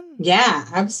salmon? Yeah,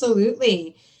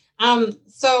 absolutely.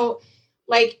 So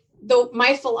like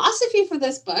my philosophy for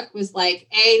this book was like,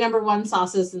 number one,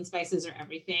 sauces and spices are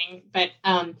everything. But,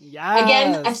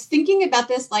 again, I was thinking about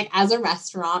this, like as a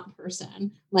restaurant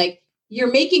person, like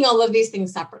you're making all of these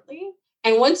things separately.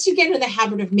 And once you get in the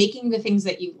habit of making the things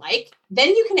that you like, then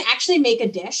you can actually make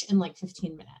a dish in like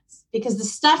 15 minutes because the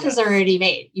stuff is already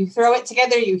made. You throw it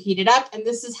together, you heat it up. And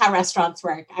this is how restaurants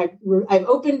work. I've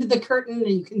opened the curtain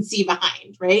and you can see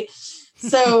behind, right?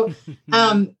 So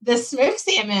the smoked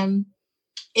salmon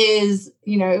is,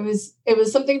 it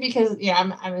was something because,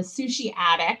 I'm a sushi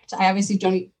addict. I obviously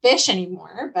don't eat fish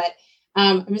anymore, but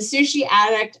I'm a sushi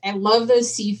addict. I love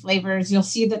those sea flavors. You'll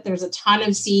see that there's a ton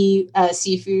of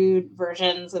seafood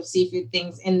versions of seafood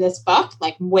things in this book,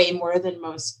 like way more than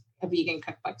most vegan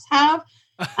cookbooks have.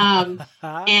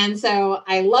 And so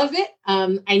I love it.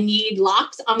 I need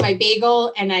lox on my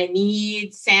bagel and I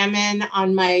need salmon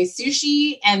on my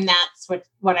sushi. And that's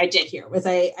what I did here was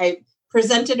I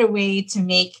presented a way to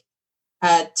make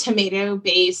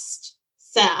tomato-based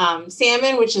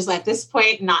salmon, which is at this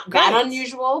point not that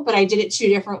unusual, but I did it two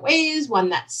different ways. One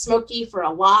that's smoky for a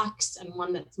lox and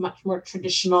one that's much more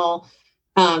traditional,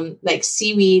 like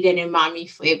seaweed and umami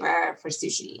flavor for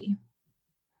sushi.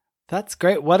 That's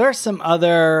great. What are some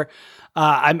other,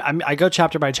 I go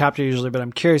chapter by chapter usually, but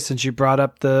I'm curious since you brought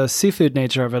up the seafood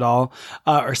nature of it all,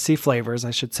 or sea flavors,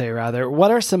 I should say rather.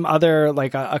 What are some other,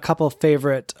 like a couple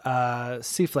favorite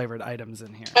sea flavored items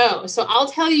in here? Oh, so I'll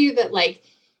tell you that like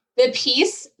the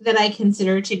piece that I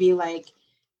consider to be like,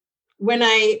 when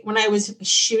I was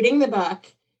shooting the book,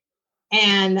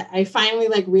 and I finally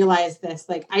realized this,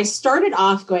 I started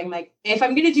off going if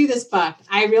I'm going to do this book,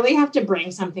 I really have to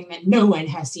bring something that no one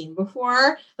has seen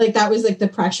before. That was the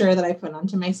pressure that I put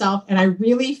onto myself. And I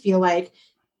really feel like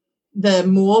the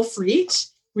moule frite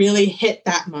really hit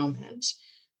that moment.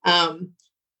 And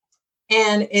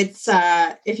it's,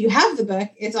 if you have the book,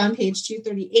 it's on page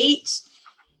 238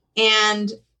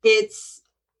 and it's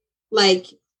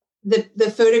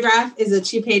the photograph is a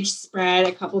 2-page spread,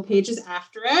 a couple pages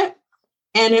after it.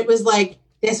 And it was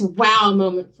this wow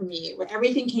moment for me where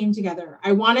everything came together.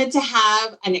 I wanted to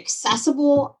have an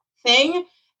accessible thing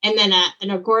and then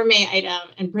a gourmet item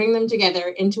and bring them together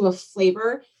into a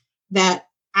flavor that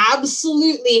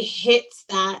absolutely hits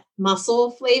that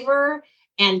mussel flavor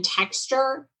and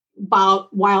texture while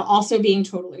also being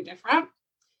totally different.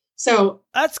 So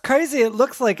that's crazy. It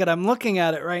looks like it. I'm looking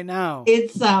at it right now.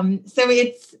 It's so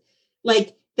it's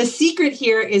the secret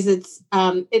here is it's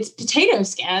potato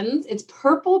skins. It's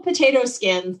purple potato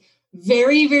skins,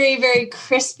 very, very, very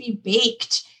crispy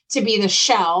baked to be the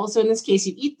shell. So in this case,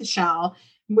 you eat the shell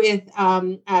with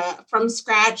from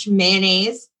scratch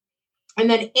mayonnaise. And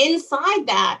then inside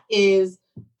that is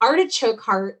artichoke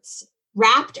hearts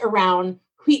wrapped around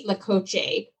huit la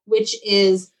coche, which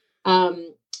is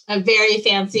a very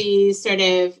fancy sort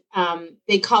of,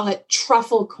 they call it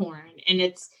truffle corn. And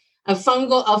it's a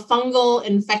fungal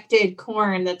infected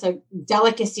corn that's a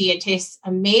delicacy. It tastes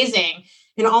amazing.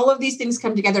 And all of these things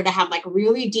come together to have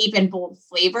really deep and bold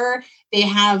flavor. They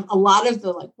have a lot of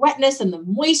the wetness and the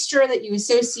moisture that you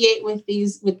associate with the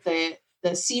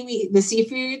seaweed, the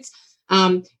seafoods.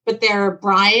 But they're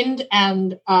brined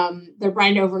and they're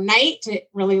brined overnight to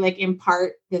really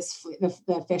impart the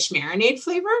fish marinade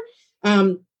flavor.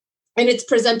 And And it's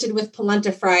presented with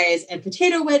polenta fries and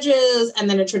potato wedges, and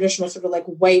then a traditional sort of like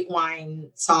white wine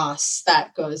sauce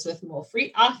that goes with mole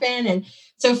frite often. And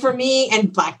so for me,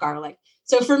 and black garlic.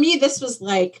 So for me, this was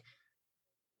like,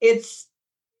 it's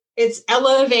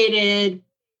elevated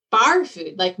bar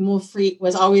food, like mole frite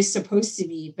was always supposed to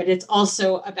be, but it's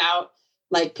also about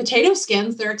like potato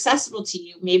skins. They're accessible to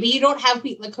you. Maybe you don't have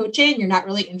wheat lacoche and you're not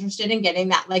really interested in getting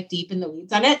that like deep in the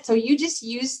weeds on it. So you just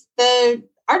use the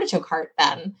artichoke heart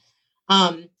then.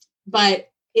 But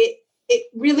it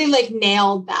really like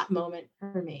nailed that moment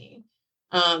for me.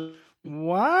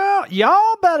 Wow.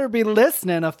 Y'all better be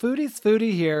listening. A foodie's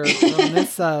foodie here from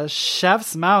this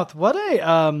chef's mouth. What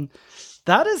a,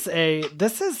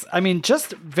 this is, I mean,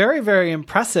 just very, very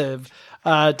impressive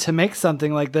to make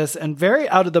something like this, and very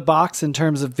out of the box in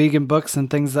terms of vegan books and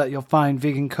things that you'll find,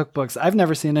 vegan cookbooks. I've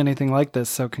never seen anything like this.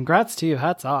 So congrats to you.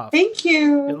 Hats off. Thank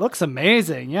you. It looks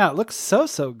amazing. Yeah, it looks so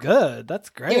good. That's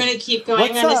great. You want to keep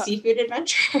going on a seafood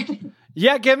adventure?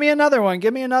 Yeah, give me another one.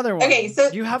 Okay,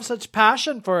 so you have such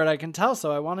passion for it, I can tell.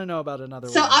 So I want to know about another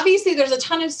one. So obviously there's a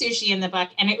ton of sushi in the book,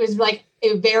 and it was like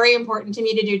very important to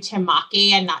me to do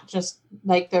temaki and not just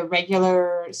like the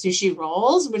regular sushi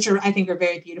rolls, which I think are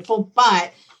very beautiful.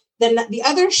 But then the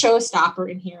other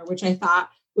showstopper in here, which I thought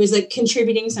was like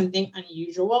contributing something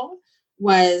unusual,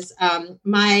 was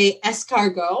my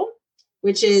escargot,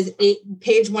 which is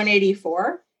page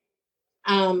 184.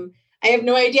 I have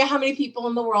no idea how many people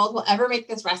in the world will ever make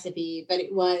this recipe, but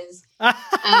it was,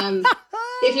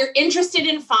 if you're interested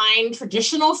in fine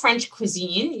traditional French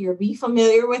cuisine, you'll be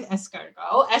familiar with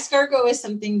escargot. Escargot is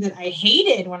something that I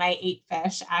hated when I ate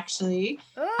fish, actually.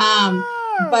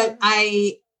 But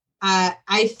I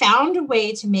found a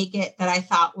way to make it that I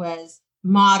thought was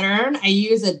modern. I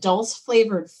use a dulse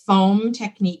flavored foam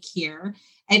technique here.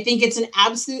 I think it's an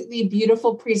absolutely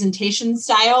beautiful presentation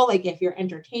style. Like if you're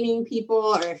entertaining people,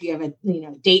 or if you have a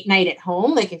date night at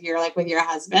home, like if you're like with your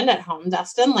husband at home,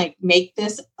 Dustin, like make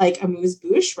this like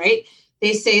amuse-bouche, right?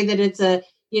 They say that it's an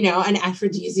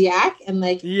aphrodisiac, and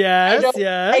like yes.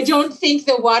 I don't think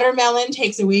the watermelon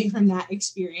takes away from that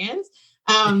experience.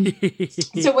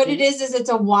 So what it is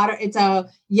it's a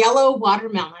yellow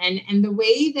watermelon, and the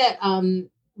way that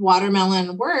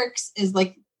watermelon works is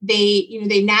like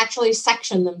they naturally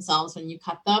section themselves when you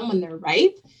cut them when they're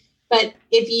ripe. But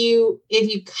if you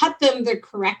cut them the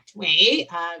correct way,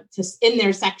 in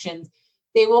their sections,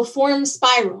 they will form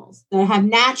spirals. They'll have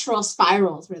natural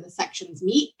spirals where the sections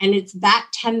meet. And it's that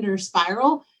tender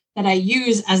spiral that I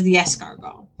use as the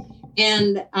escargot.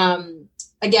 And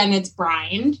again, it's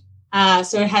brined.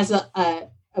 So it has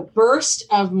a burst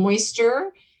of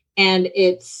moisture, and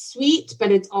it's sweet,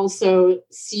 but it's also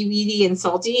seaweedy and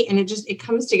salty. And it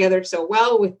comes together so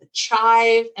well with the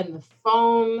chive and the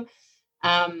foam.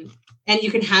 And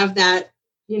you can have that,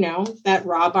 that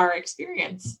raw bar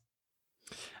experience.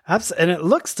 And it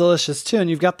looks delicious too. And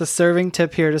you've got the serving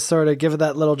tip here to sort of give it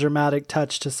that little dramatic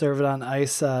touch to serve it on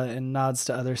ice in nods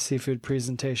to other seafood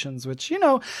presentations, which,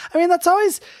 that's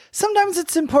always, sometimes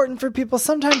it's important for people,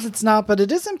 sometimes it's not, but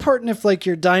it is important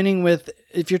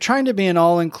if you're trying to be an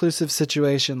all-inclusive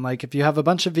situation, like if you have a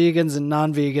bunch of vegans and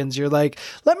non-vegans, you're like,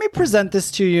 let me present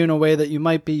this to you in a way that you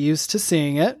might be used to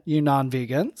seeing it, you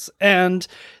non-vegans, and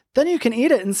then you can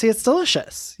eat it and see it's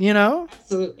delicious,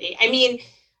 Absolutely. I mean,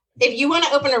 if you want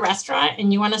to open a restaurant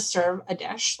and you want to serve a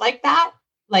dish like that,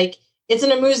 like it's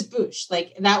an amuse-bouche.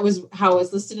 Like that was how it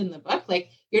was listed in the book. Like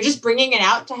you're just bringing it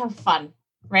out to have fun,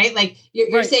 right? Like you're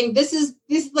right. Saying this is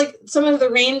like some of the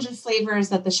range of flavors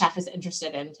that the chef is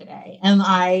interested in today. And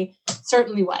I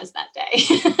certainly was that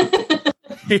day.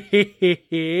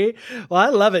 Well, I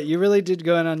love it. You really did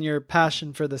go in on your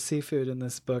passion for the seafood in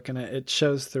this book, and it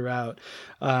shows throughout.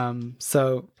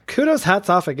 So kudos, hats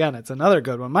off again. It's another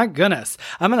good one. My goodness.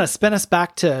 I'm going to spin us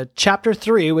back to chapter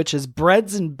 3, which is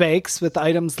breads and bakes, with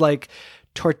items like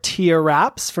tortilla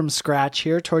wraps from scratch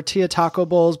here, tortilla taco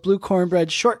bowls, blue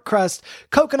cornbread, short crust,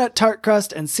 coconut tart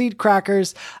crust, and seed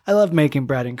crackers. I love making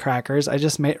bread and crackers. I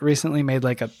just recently made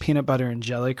like a peanut butter and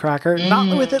jelly cracker,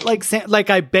 not with it like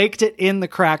I baked it in the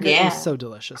cracker. Yeah. It was so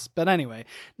delicious. But anyway,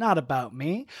 not about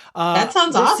me. That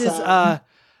sounds awesome.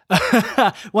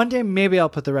 One day maybe I'll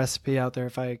put the recipe out there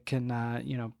if I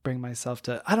can bring myself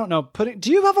to, I don't know,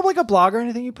 do you have like a blog or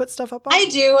anything you put stuff up on? I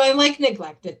do. I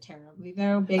neglect it terribly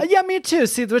though. Yeah, me too.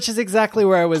 See, which is exactly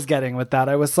where I was getting with that.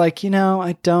 I was like,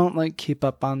 I don't keep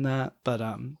up on that, but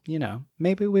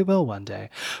maybe we will one day.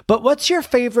 But what's your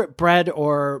favorite bread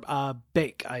or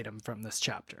bake item from this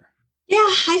chapter? Yeah,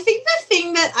 I think the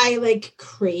thing that I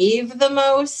crave the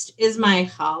most is my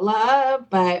challah,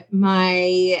 but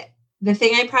the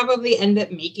thing I probably end up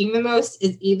making the most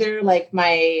is either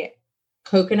my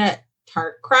coconut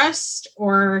tart crust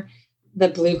or the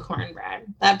blue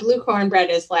cornbread. That blue cornbread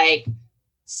is like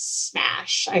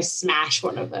smash. I smash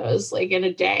one of those like in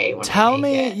a day. Tell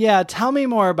me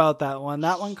more about that one.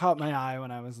 That one caught my eye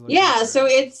when I was looking. Yeah, so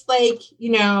it's like,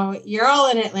 you're all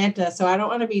in Atlanta, so I don't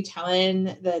want to be telling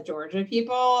the Georgia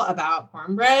people about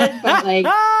cornbread, but like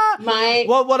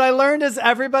what I learned is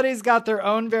everybody's got their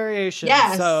own variation.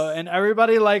 Yes. And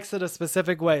everybody likes it a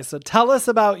specific way. So tell us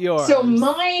about yours. So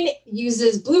mine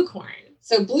uses blue corn.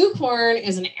 So blue corn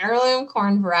is an heirloom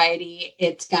corn variety.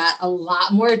 It's got a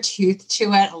lot more tooth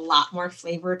to it, a lot more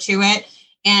flavor to it.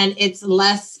 And it's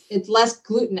less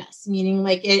glutinous, meaning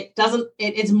like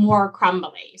it's more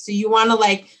crumbly. So you want to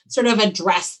like sort of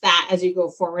address that as you go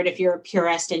forward if you're a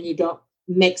purist and you don't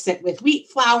mix it with wheat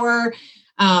flour.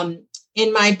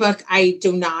 In my book, I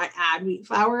do not add wheat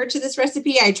flour to this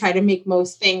recipe. I try to make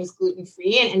most things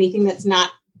gluten-free, and anything that's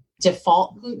not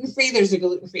default gluten-free, there's a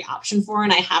gluten-free option for,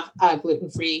 and I have a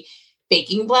gluten-free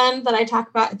baking blend that I talk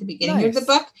about at the beginning of the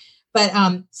book. But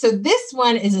so this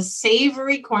one is a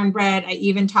savory cornbread. I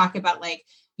even talk about like,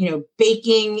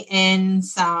 baking in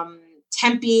some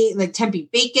Tempe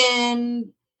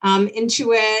bacon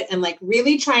into it, and like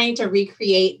really trying to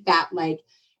recreate that. Like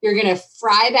you're going to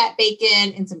fry that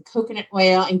bacon in some coconut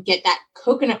oil and get that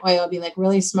coconut oil be like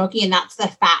really smoky. And that's the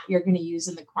fat you're going to use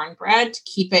in the cornbread to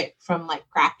keep it from like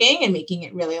cracking and making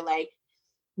it really like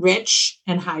rich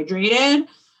and hydrated.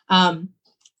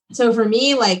 So for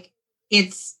me, like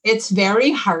it's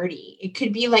very hearty. It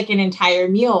could be like an entire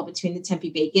meal between the Tempe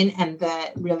bacon and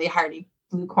the really hearty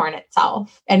blue corn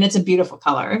itself. And it's a beautiful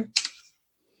color.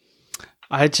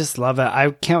 I just love it.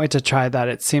 I can't wait to try that.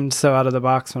 It seemed so out of the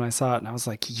box when I saw it, and I was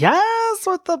like, yes,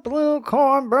 with the blue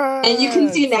cornbread. And you can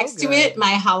see next to it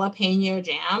my jalapeno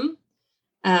jam.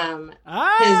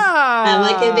 I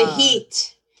like it, the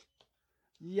heat.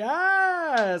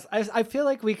 Yes. I feel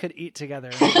like we could eat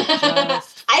together.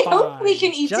 I hope we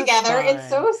can eat together. Fine. It's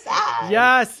so sad.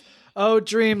 Yes. Oh,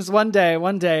 dreams. One day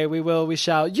we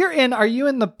shall. Are you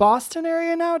in the Boston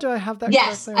area now? Do I have that?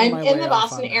 Yes, I'm in the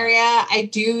Boston area. I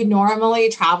do normally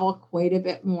travel quite a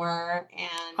bit more.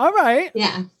 And all right.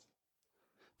 Yeah.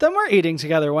 Then we're eating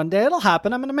together one day. It'll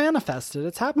happen. I'm going to manifest it.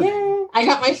 It's happening. Yeah. I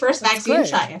got my first vaccine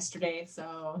shot yesterday.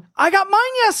 So I got mine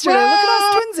yesterday. Look at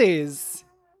us twinsies.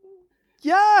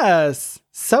 Yes.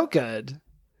 So good.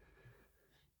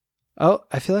 Oh,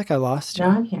 I feel like I lost you.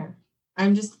 No, I'm here.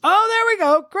 I'm just. Oh, there we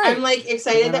go. Great. I'm like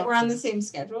excited that we're on the same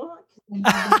schedule.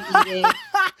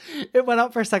 It went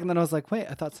out for a second, then I was like, wait,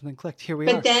 I thought something clicked. Here we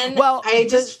are. But then I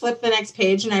just flipped the next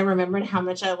page and I remembered how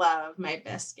much I love my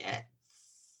biscuit.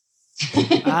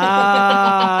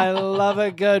 I love a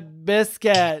good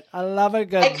biscuit.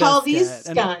 I call these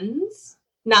scones,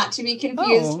 not to be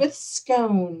confused with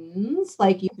scones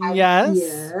like you have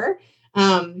here.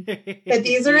 But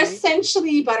these are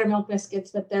essentially buttermilk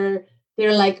biscuits, but they're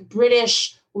like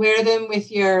British. Wear them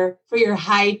with your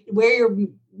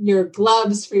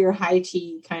gloves for your high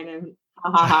tea kind of.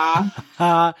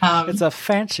 It's a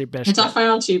fancy biscuit. It's a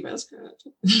fancy biscuit.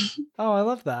 Oh, I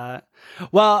love that.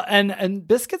 Well, and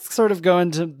biscuits sort of go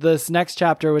into this next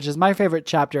chapter, which is my favorite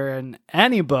chapter in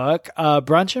any book,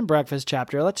 brunch and breakfast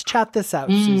chapter. Let's chat this out,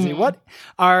 Susie. What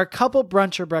are a couple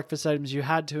brunch or breakfast items you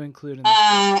had to include in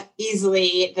this book?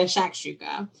 Easily the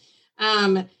shakshuka.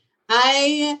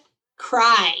 I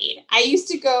cried. I used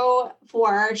to go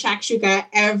for shakshuka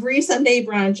every Sunday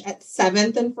brunch at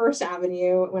 7th and 1st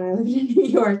Avenue when I lived in New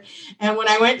York. And when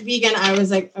I went vegan, I was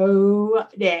like, oh,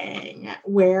 dang,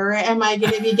 where am I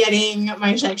going to be getting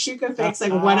my shakshuka fix?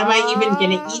 Like, what am I even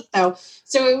going to eat, though?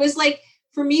 So it was like,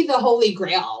 for me, the holy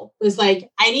grail was like,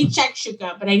 I need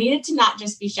shakshuka, but I need it to not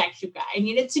just be shakshuka. I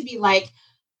need it to be like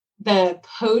the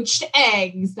poached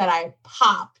eggs that I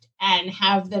popped and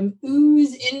have them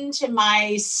ooze into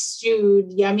my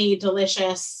stewed, yummy,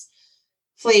 delicious,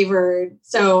 flavored.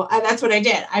 So that's what I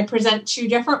did. I present 2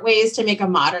 different ways to make a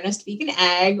modernist vegan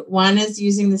egg. One is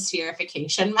using the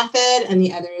spherification method, and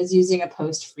the other is using a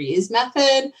post-freeze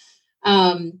method.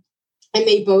 And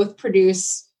they both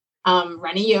produce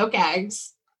runny yolk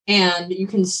eggs, and you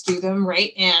can stew them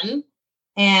right in.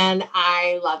 And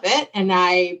I love it. And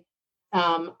I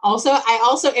also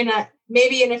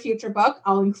maybe in a future book,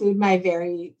 I'll include my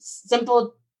very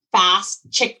simple, fast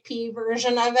chickpea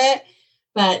version of it.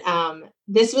 But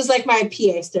this was like my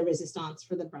pièce de résistance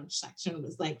for the brunch section.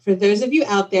 Was like, for those of you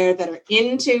out there that are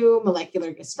into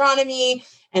molecular gastronomy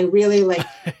and really like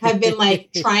have been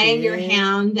like trying your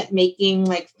hand at making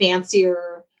like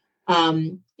fancier,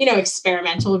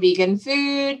 experimental vegan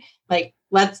food, like,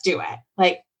 let's do it.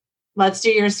 Like, let's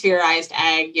do your spherized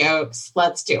egg yolks.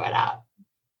 Let's do it up.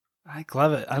 I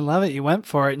love it. I love it. You went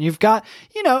for it. And you've got,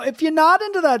 if you're not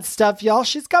into that stuff, y'all,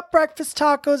 she's got breakfast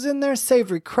tacos in there,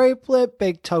 savory crepelet,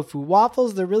 baked tofu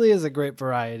waffles. There really is a great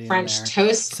variety French in there.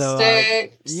 toast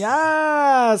sticks.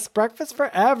 Yes, breakfast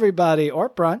for everybody, or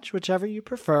brunch, whichever you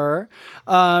prefer.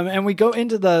 And we go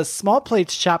into the small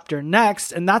plates chapter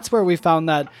next, and that's where we found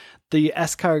that the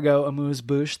escargot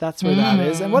amuse-bouche, that's where that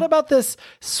is. And what about this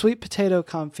sweet potato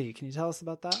confit? Can you tell us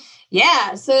about that?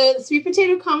 Yeah, so sweet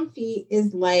potato confit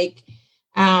is like,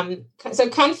 so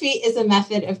confit is a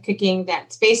method of cooking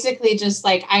that's basically just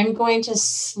like, I'm going to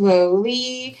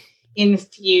slowly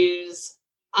infuse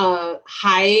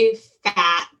high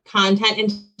fat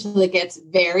content until it gets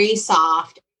very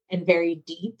soft and very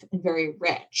deep and very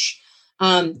rich.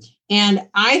 And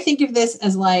I think of this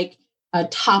as like a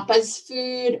tapas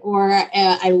food, or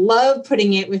I love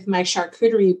putting it with my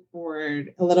charcuterie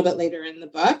board a little bit later in the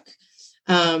book.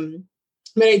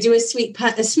 But I do a sweet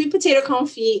potato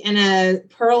confit and a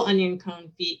pearl onion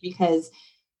confit because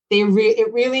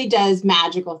it really does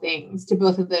magical things to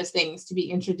both of those things to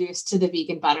be introduced to the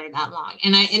vegan butter that long.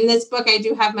 And in this book, I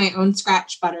do have my own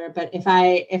scratch butter, but if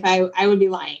I would be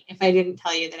lying if I didn't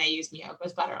tell you that I use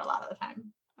Miyoko's butter a lot of the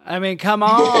time. I mean, come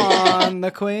on, the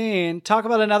queen. Talk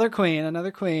about another queen,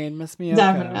 Miss Miyoko.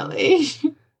 Definitely.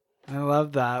 I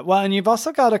love that. Well, and you've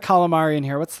also got a calamari in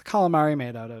here. What's the calamari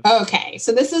made out of? Okay,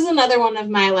 so this is another one of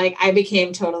my, like, I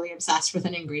became totally obsessed with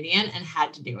an ingredient and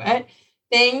had to do it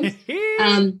things.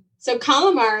 So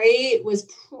calamari was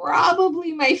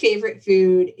probably my favorite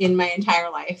food in my entire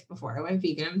life before I went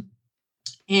vegan.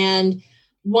 And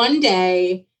one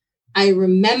day I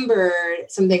remembered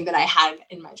something that I had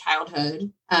in my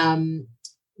childhood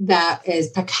that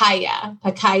is pacaya.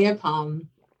 Pacaya palm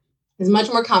is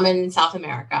much more common in South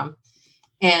America.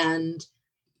 And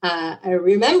I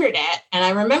remembered it. And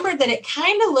I remembered that it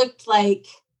kind of looked like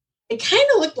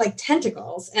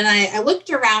tentacles. And I looked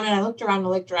around and I looked around and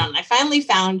looked around. And I finally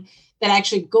found that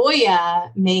actually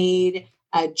Goya made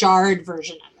a jarred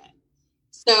version of it.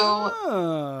 So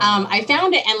I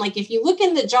found it. And like, if you look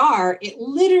in the jar, it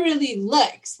literally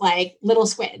looks like little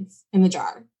squids in the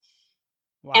jar.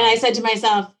 Wow. And I said to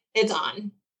myself, it's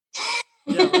on.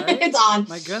 Yeah, right? It's on.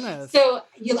 My goodness. So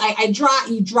you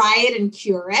dry it and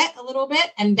cure it a little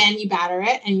bit, and then you batter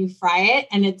it and you fry it.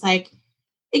 And it's like,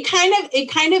 it kind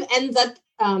of ends up,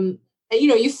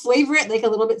 you flavor it like a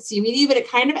little bit seaweedy, but it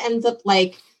kind of ends up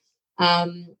like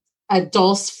a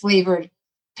dulse flavored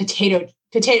potato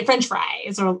French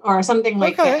fries or something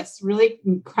like this. Really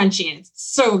crunchy, and it's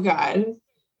so good.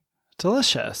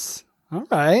 Delicious. All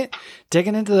right.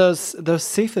 Digging into those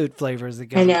seafood flavors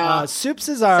again. I know. Soups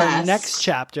is our next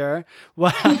chapter.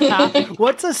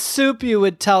 What's a soup you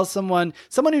would tell someone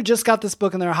who just got this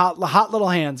book in their hot little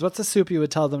hands? What's a soup you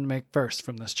would tell them to make first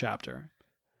from this chapter?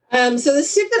 So the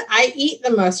soup that I eat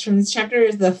the most from this chapter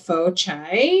is the pho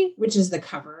chai, which is the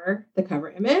cover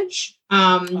image.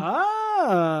 Growing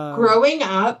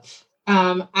up,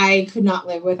 I could not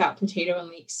live without potato and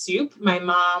leek soup. My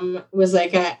mom was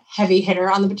like a heavy hitter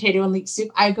on the potato and leek soup.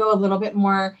 I go a little bit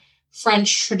more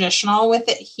French traditional with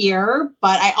it here,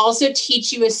 but I also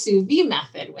teach you a sous vide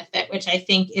method with it, which I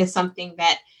think is something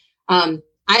that I'm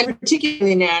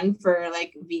particularly known for,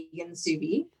 like vegan sous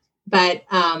vide. But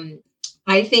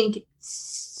I think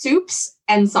soups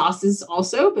and sauces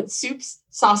also, but soups,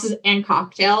 sauces, and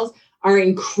cocktails are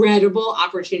incredible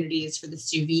opportunities for the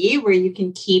sous vide, where you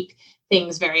can keep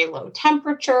things very low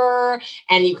temperature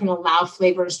and you can allow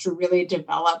flavors to really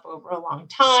develop over a long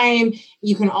time.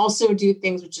 You can also do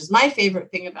things, which is my favorite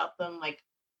thing about them, like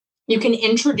you can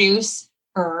introduce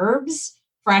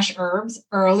fresh herbs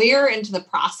earlier into the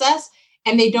process,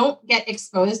 and they don't get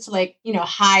exposed to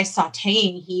high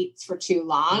sauteing heats for too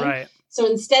long. Right. So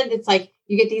instead, it's like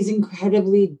you get these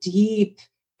incredibly deep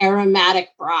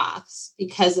aromatic broths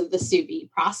because of the sous vide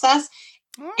process.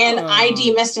 And I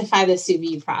demystify the sous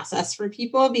vide process for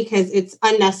people because it's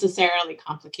unnecessarily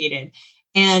complicated.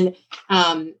 And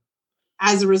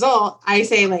as a result, I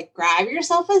say, grab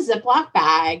yourself a Ziploc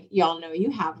bag. Y'all know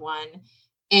you have one.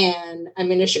 And I'm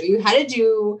going to show you how to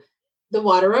do the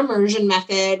water immersion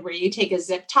method, where you take a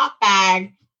zip top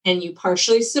bag and you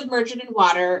partially submerge it in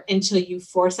water until you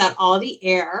force out all the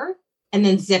air, and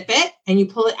then zip it and you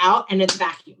pull it out, and it's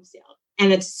vacuum sealed.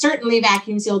 And it's certainly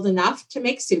vacuum sealed enough to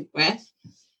make soup with.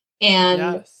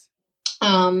 And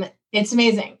it's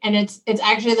amazing. And it's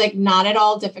actually not at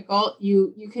all difficult.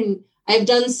 I've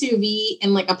done sous vide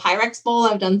in a Pyrex bowl.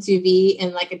 I've done sous vide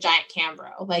in a giant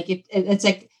Cambro.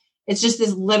 It's just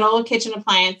this little kitchen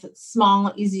appliance. It's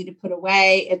small, easy to put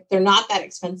away. They're not that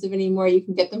expensive anymore. You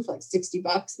can get them for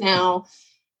 $60 now.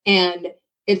 And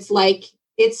it's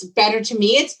better to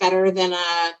me. It's better than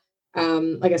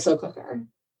like a slow cooker.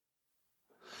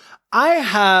 I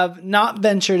have not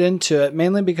ventured into it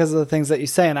mainly because of the things that you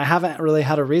say, and I haven't really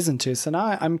had a reason to. So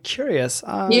now I'm curious.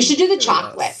 You should do the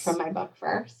chocolate from my book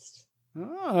first.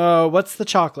 Oh, what's the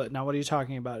chocolate? Now, what are you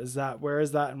talking about? Where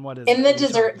is that and what is it? In the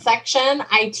dessert section,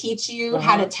 I teach you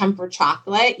how to temper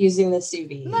chocolate using the sous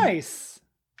vide. Nice.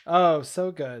 Oh,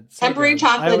 so good. Tempering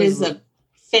chocolate is a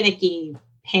finicky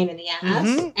pain in the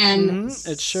ass, and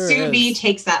it sure sous vide is.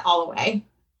 takes that all away.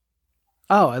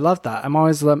 Oh, I love that. I'm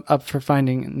always up for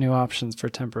finding new options for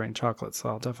tempering chocolate, so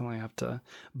I'll definitely have to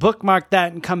bookmark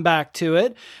that and come back to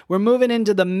it. We're moving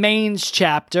into the mains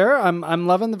chapter. I'm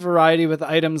loving the variety with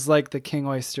items like the king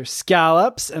oyster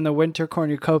scallops and the winter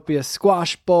cornucopia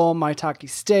squash bowl, maitake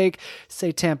steak,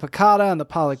 seitan piccata, and the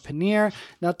pollock paneer.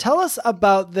 Now tell us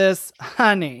about this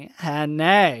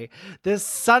this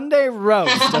Sunday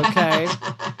roast, okay?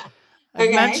 I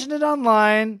mentioned it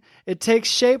online. It takes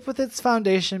shape with its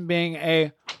foundation being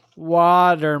a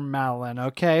watermelon.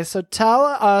 Okay, so tell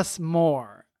us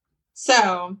more.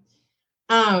 So,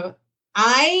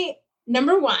 I,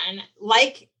 number one,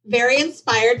 like very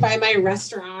inspired by my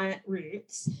restaurant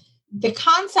roots. The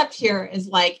concept here is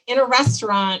like in a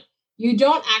restaurant, you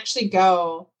don't actually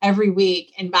go every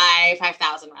week and buy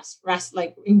 5,000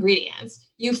 like ingredients.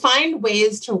 You find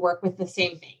ways to work with the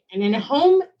same thing. And in a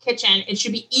home kitchen, it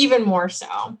should be even more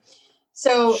so.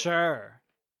 So sure.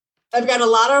 I've got a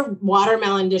lot of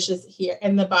watermelon dishes here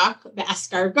in the book. The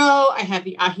escargot, I have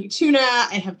the ahi tuna,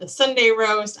 I have the Sunday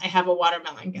roast, I have a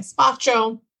watermelon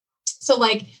gazpacho. So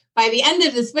like by the end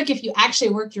of this book, if you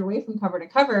actually worked your way from cover to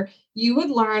cover, you would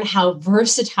learn how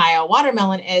versatile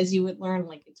watermelon is. You would learn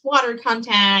like its water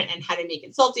content and how to make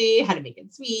it salty, how to make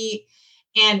it sweet.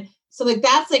 And so like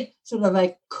that's like sort of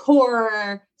like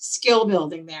core skill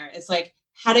building there is like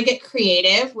how to get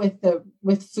creative with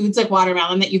foods like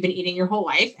watermelon that you've been eating your whole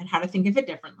life and how to think of it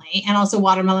differently. And also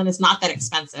watermelon is not that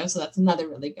expensive. So that's another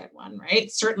really good one, right?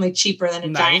 It's certainly cheaper than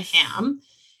a giant ham.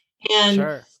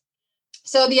 And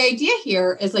so the idea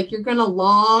here is like you're going to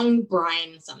long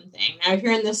brine something. Now, if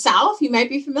you're in the South, you might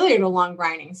be familiar to long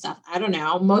brining stuff. I don't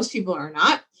know. Most people are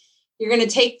not. You're going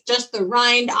to take just the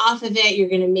rind off of it. You're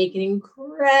going to make an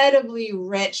incredibly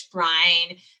rich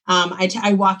brine.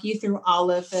 I walk you through all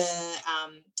of the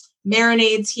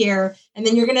marinades here. And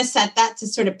then you're going to set that to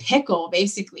sort of pickle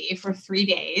basically for 3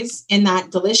 days in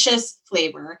that delicious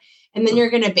flavor. And then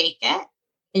you're going to bake it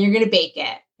and you're going to bake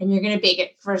it. And you're going to bake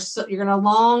it you're going to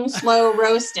long, slow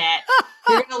roast it.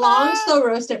 You're going to long, slow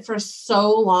roast it for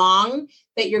so long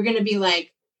that you're going to be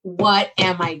like, what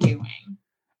am I doing?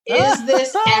 Is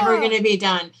this ever going to be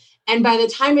done? And by the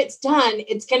time it's done,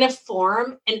 it's going to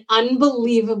form an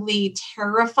unbelievably,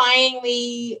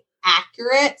 terrifyingly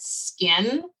accurate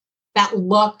skin that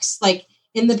looks like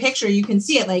in the picture, you can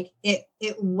see it like it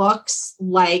looks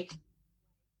like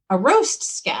a roast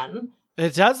skin.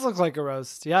 It does look like a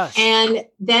roast, yes. And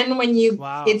then when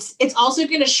it's also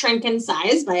going to shrink in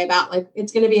size by about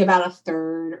it's going to be about a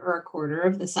third or a quarter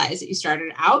of the size that you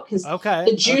started out because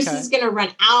the juice is going to run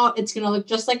out. It's going to look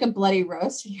just like a bloody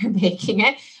roast when you're baking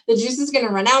it. The juice is going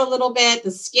to run out a little bit. The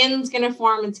skin's going to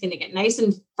form. It's going to get nice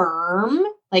and firm.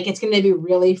 Like it's going to be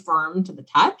really firm to the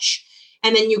touch.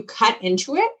 And then you cut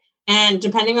into it. And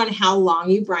depending on how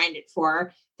long you brined it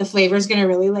for, the flavor is going to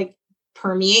really like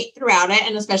permeate throughout it.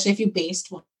 And especially if you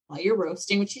baste while you're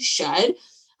roasting, which you should,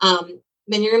 then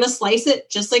you're going to slice it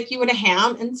just like you would a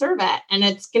ham and serve it. And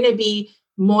it's going to be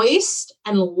moist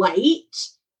and light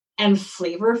and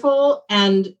flavorful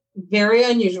and very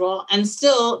unusual and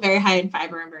still very high in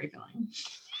fiber and very filling.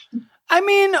 I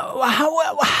mean,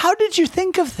 how did you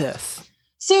think of this?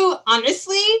 So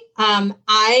honestly,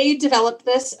 I developed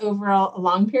this over a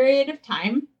long period of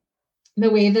time. The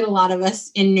way that a lot of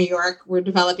us in New York were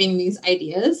developing these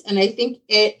ideas. And I think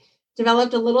it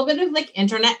developed a little bit of like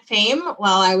internet fame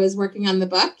while I was working on the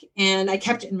book, and I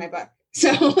kept it in my book. So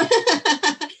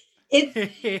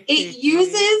it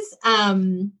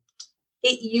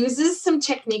uses some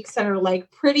techniques that are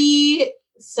like pretty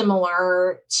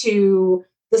similar to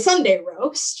the Sunday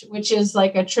roast, which is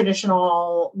like a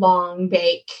traditional long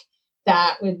bake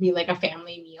that would be like a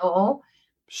family meal.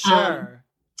 Sure.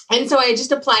 And so I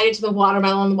just applied it to the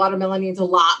watermelon. The watermelon needs a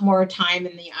lot more time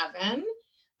in the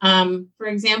oven, for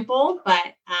example.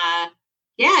 But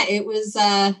it was.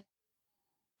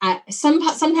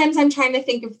 Sometimes I'm trying to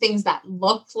think of things that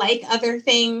look like other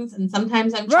things, and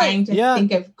sometimes I'm trying to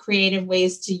think of creative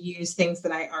ways to use things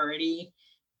that I already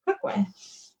cook with.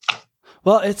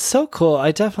 Well, it's so cool.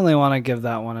 I definitely want to give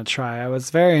that one a try. I was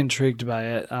very intrigued by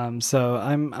it. So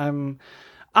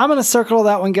I'm going to circle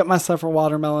that one, get myself a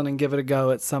watermelon and give it a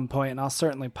go at some point, and I'll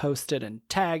certainly post it and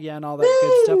tag you and all that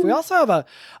good stuff. We also have a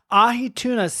ahi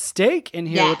tuna steak in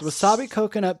here with wasabi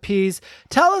coconut peas.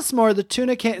 Tell us more. The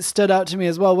tuna stood out to me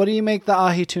as well. What do you make the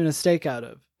ahi tuna steak out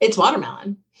of? It's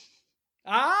watermelon.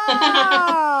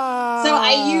 Ah! So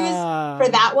for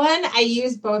that one, I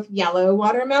use both yellow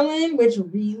watermelon, which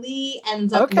really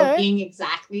ends up looking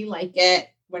exactly like it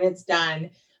when it's done.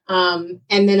 And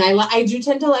then I do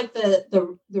tend to like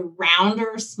the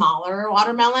rounder, smaller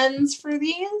watermelons for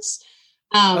these.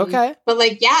 But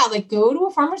go to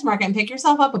a farmer's market and pick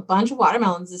yourself up a bunch of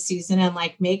watermelons this season and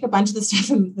like make a bunch of the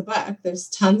stuff in the book. There's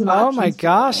tons of options. Oh my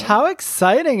gosh, how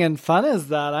exciting and fun is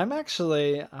that? I'm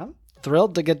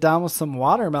thrilled to get down with some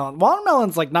watermelon.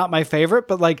 Watermelon's like not my favorite,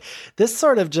 but like this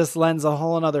sort of just lends a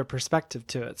whole another perspective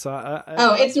to it. So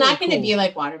it's not going to be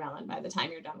like watermelon by the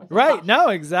time you're done with it. Right. No,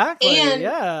 exactly. And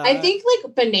I think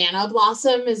like banana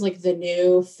blossom is like the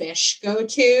new fish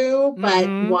go-to, but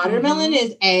watermelon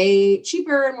is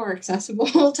cheaper and more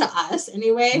accessible to us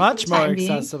anyway. Much more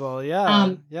accessible. Yeah.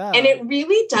 And it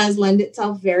really does lend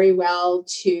itself very well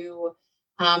to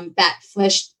that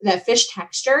fish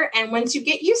texture. And once you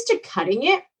get used to cutting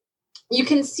it, you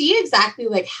can see exactly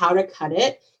like how to cut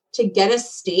it to get a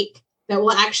steak that will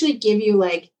actually give you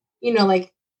like,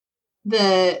 like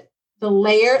the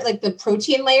layer, like the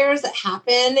protein layers that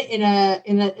happen in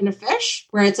a fish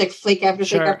where it's like flake after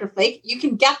flake after flake. You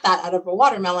can get that out of a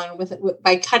watermelon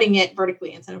by cutting it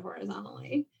vertically instead of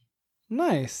horizontally.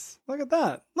 Nice. Look at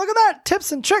that.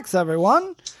 Tips and tricks,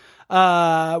 everyone.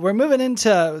 We're moving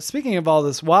into, speaking of all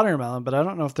this watermelon, but I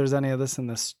don't know if there's any of this in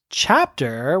this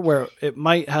chapter where it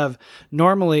might have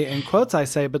normally, in quotes I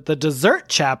say, but the dessert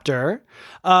chapter,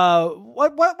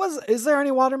 is there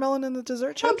any watermelon in the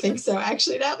dessert chapter? I don't think so,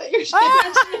 actually, now that you're mentioning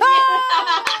it.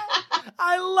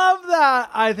 I love that.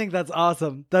 I think that's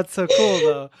awesome. That's so cool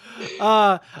though.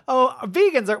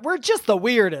 Vegans we're just the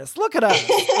weirdest. Look at us.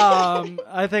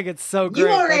 I think it's so great. You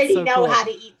already know how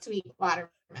to eat sweet watermelon.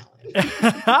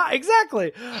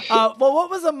 Exactly. Well, what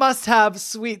was a must-have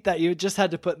sweet that you just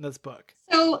had to put in this book?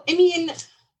 So, I mean,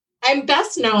 I'm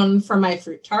best known for my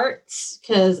fruit tarts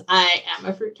because I am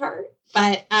a fruit tart.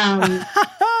 But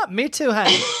me too,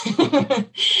 honey.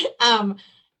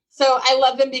 So I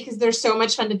love them because they're so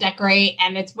much fun to decorate,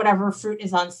 and it's whatever fruit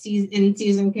is in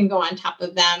season can go on top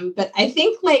of them. But I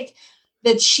think like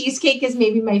the cheesecake is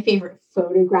maybe my favorite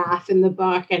photograph in the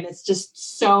book, and it's just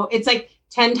it's like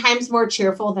 10 times more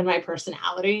cheerful than my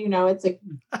personality. It's like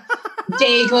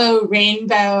day glow,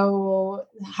 rainbow,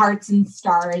 hearts and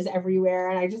stars everywhere.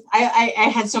 And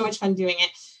I had so much fun doing it.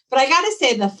 But I got to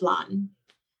say the flan.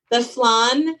 The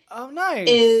flan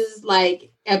is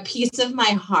like a piece of my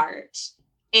heart.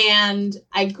 And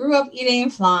I grew up eating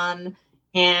flan,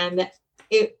 and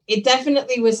it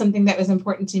definitely was something that was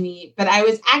important to me. But I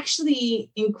was actually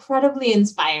incredibly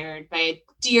inspired by a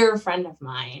dear friend of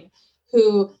mine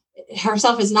who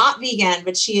herself is not vegan,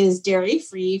 but she is dairy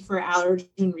free for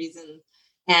allergen reasons.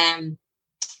 And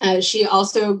she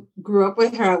also grew up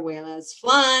with her abuela's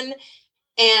flan.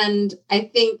 And I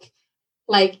think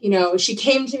she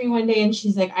came to me one day and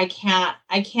she's like, I can't,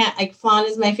 like flan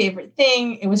is my favorite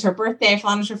thing. It was her birthday.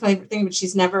 Flan is her favorite thing, but she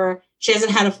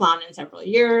hasn't had a flan in several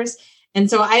years. And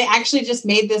so I actually just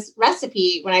made this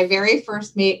recipe when I very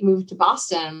first moved to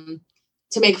Boston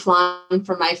to make flan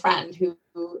for my friend who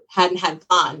hadn't had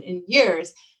flan in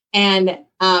years. And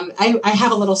I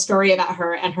have a little story about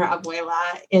her and her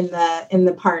abuela in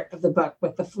the part of the book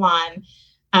with the flan.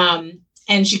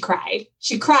 And she cried.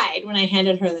 She cried when I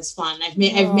handed her this flan. I've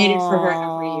made it for her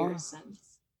every year since.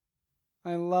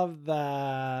 I love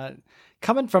that.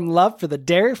 Coming from love for the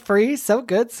dairy-free. So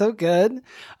good, so good.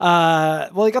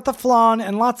 Well, you got the flan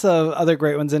and lots of other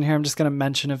great ones in here. I'm just going to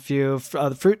mention a few.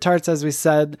 The fruit tarts, as we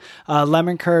said,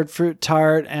 lemon curd fruit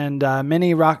tart and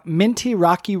minty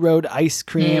Rocky Road ice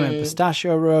cream and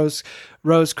pistachio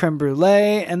rose creme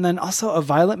brulee, and then also a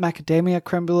violet macadamia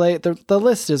creme brulee. The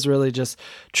list is really just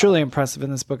truly impressive in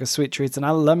this book of sweet treats, and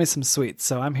I love me some sweets,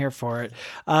 so I'm here for it.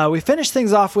 We finish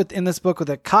things off in this book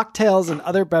with a cocktails and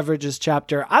other beverages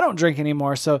chapter. I don't drink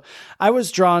anymore, so I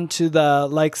was drawn to the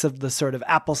likes of the sort of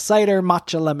apple cider,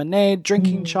 matcha lemonade,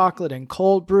 drinking chocolate, and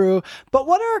cold brew. But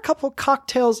what are a couple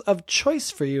cocktails of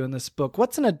choice for you in this book?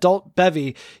 What's an adult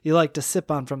bevy you like to sip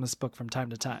on from this book from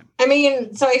time to time? I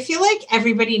mean, so I feel like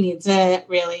everybody needs a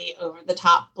really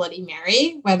over-the-top Bloody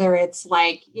Mary, whether it's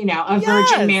like, a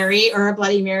Virgin Mary or a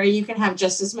Bloody Mary. You can have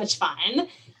just as much fun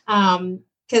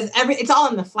because it's all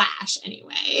in the flash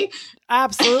anyway.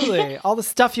 Absolutely. All the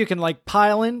stuff you can like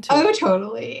pile into. Oh,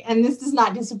 totally. And this does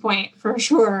not disappoint for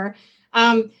sure.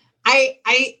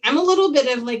 I'm a little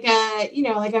bit of like a,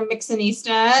 like a mixinista.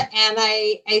 And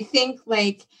I think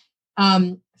like,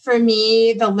 for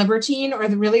me, the Libertine or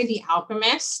the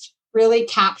Alchemist really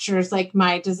captures like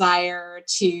my desire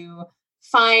to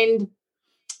find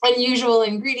unusual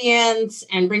ingredients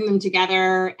and bring them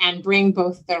together and bring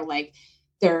both their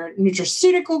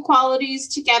nutraceutical qualities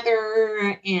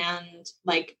together and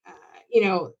like,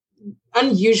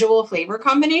 unusual flavor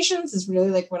combinations is really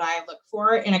like what I look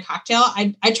for in a cocktail.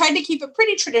 I tried to keep it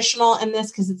pretty traditional in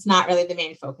this because it's not really the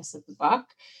main focus of the book.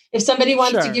 If somebody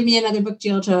wants to give me another book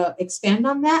deal to expand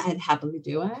on that, I'd happily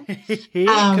do it.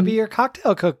 It could be your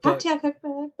cocktail cookbook.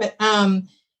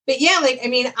 But yeah, like, I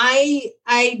mean,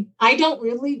 I don't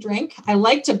really drink. I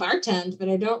like to bartend, but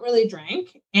I don't really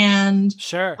drink. And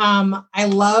I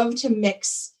love to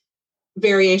mix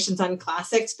variations on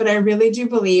classics, but I really do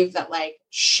believe that like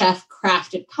chef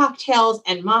crafted cocktails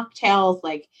and mocktails,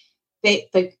 like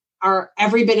they are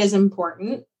every bit as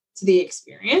important to the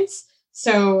experience.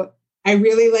 So I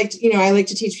really I like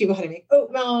to teach people how to make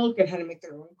oat milk and how to make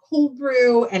their own cold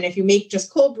brew. And if you make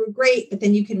just cold brew, great, but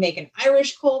then you can make an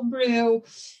Irish cold brew.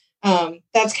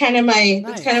 That's kind of my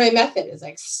method is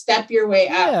like step your way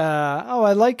up. Yeah. Oh,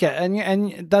 I like it.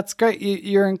 And that's great.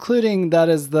 You're including that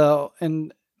as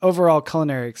an overall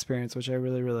culinary experience, which I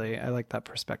really, I like that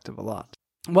perspective a lot.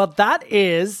 Well, that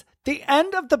is the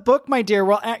end of the book, my dear.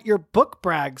 We're at your book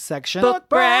brag section. Book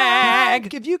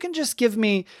brag. If you can just give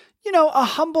me, a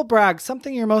humble brag,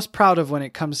 something you're most proud of when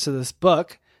it comes to this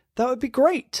book, that would be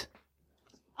great.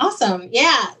 Awesome.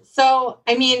 Yeah. So,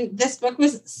 I mean, this book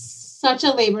was such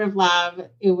a labor of love.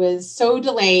 It was so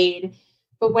delayed,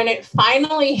 but when it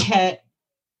finally hit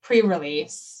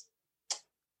pre-release,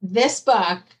 this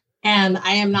book, and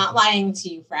I am not lying to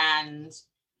you, friends,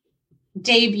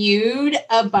 debuted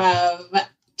above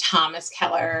Thomas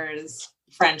Keller's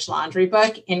French Laundry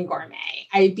book in Gourmet.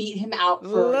 I beat him out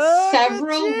for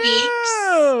several weeks.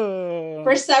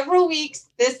 For several weeks,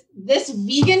 this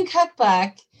vegan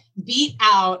cookbook beat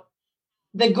out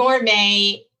the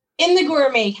Gourmet in the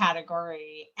Gourmet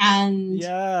category. And,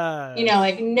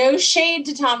 like no shade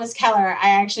to Thomas Keller. I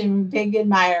actually am a big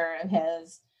admirer of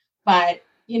his, but,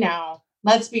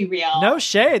 let's be real. No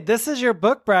shade. This is your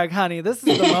book brag, honey. This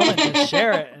is the moment to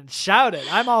share it and shout it.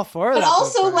 I'm all for that. But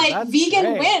also like that's vegan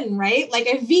great. Win, right? Like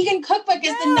a vegan cookbook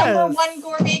is the number one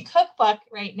gourmet cookbook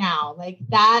right now. Like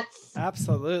that's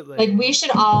absolutely like we should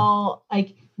all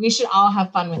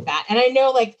have fun with that. And I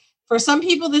know like for some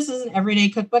people this is an everyday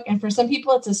cookbook and for some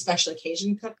people it's a special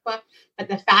occasion cookbook. But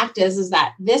the fact is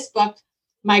that this book,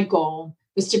 my goal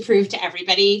was to prove to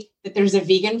everybody that there's a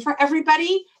vegan for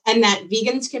everybody and that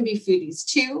vegans can be foodies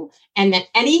too. And that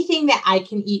anything that I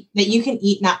can eat, that you can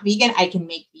eat not vegan, I can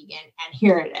make vegan. And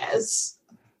here it is.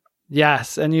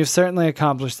 Yes. And you've certainly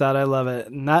accomplished that. I love it.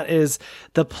 And that is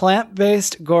The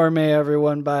Plant-Based Gourmet,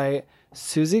 everyone, by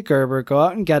Susie Gerber. Go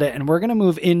out and get it. And we're going to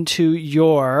move into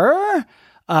your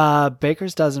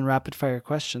Baker's Dozen rapid fire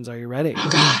questions. Are you ready?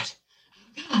 Oh,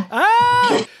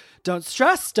 God. Don't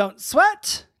stress. Don't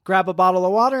sweat. Grab a bottle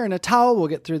of water and a towel. We'll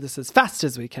get through this as fast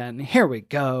as we can. Here we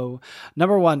go.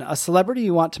 Number 1, a celebrity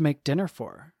you want to make dinner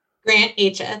for. Grant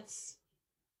Achatz.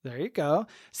 There you go.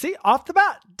 See, off the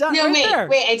bat. Done. No, right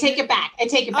wait. I take it back.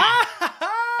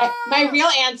 My real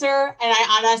answer, and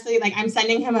I honestly, I'm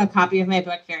sending him a copy of my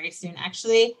book very soon,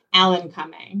 actually. Alan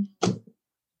Cumming.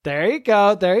 There you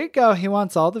go. He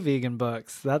wants all the vegan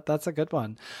books. That's a good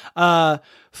one.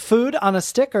 Food on a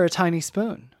stick or a tiny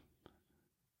spoon?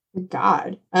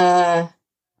 God. On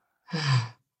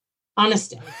a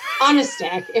stick.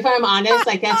 If I'm honest,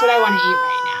 that's what I want to eat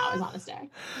right now is on a stick.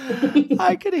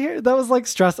 I could hear that was like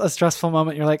a stressful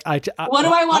moment. You're like, what do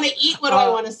I want to eat? What do I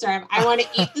want to serve? I want to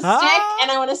eat the stick and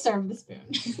I want to serve the spoon.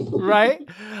 Right.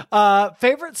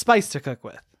 Favorite spice to cook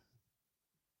with?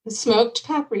 Smoked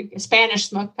paprika, Spanish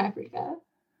smoked paprika.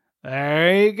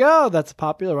 There you go. That's a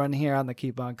popular one here on the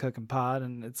Keep On Cooking pod,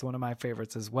 and it's one of my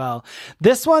favorites as well.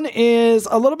 This one is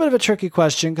a little bit of a tricky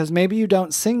question because maybe you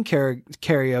don't sing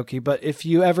karaoke, but if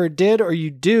you ever did or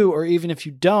you do, or even if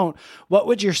you don't, what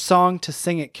would your song to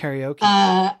sing at karaoke?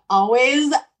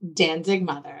 Always Danzig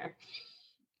Mother.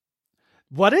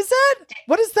 What is it?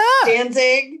 What is that?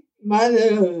 Danzig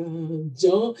Mother.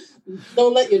 Don't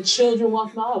let your children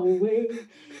walk my way.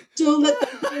 Don't let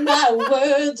them hear my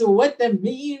words, what they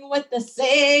mean, what they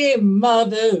say,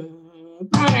 mother.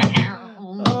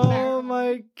 Oh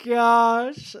my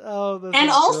gosh. And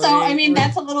also, great. I mean,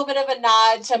 that's a little bit of a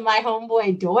nod to my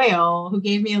homeboy Doyle, who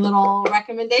gave me a little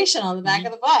recommendation on the back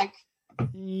of the book.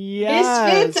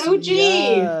 Yes. Misfits OG.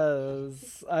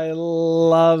 Yes. I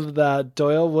love that.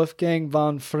 Doyle Wolfgang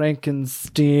von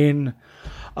Frankenstein.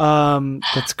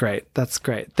 That's great. That's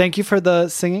great. Thank you for the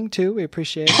singing too. We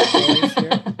appreciate it. Always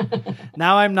here.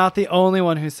 Now I'm not the only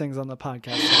one who sings on the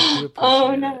podcast. So I do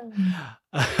appreciate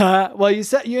it. Well,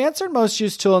 you answered most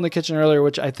used tool in the kitchen earlier,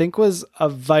 which I think was a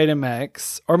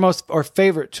Vitamix or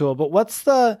favorite tool. But what's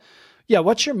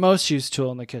your most used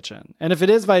tool in the kitchen? And if it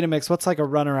is Vitamix, what's like a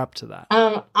runner up to that?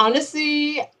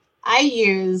 Honestly,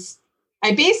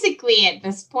 I basically at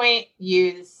this point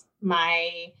use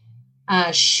my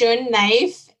Shun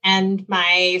knife and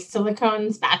my silicone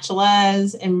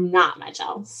spatulas and not much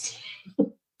else.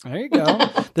 There you go.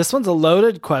 This one's a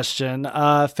loaded question.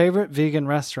 Favorite vegan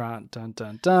restaurant? Dun,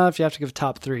 dun, dun. If you have to give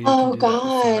top 3. Oh,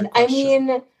 God. I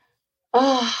mean,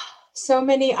 so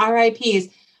many RIPs.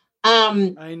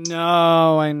 I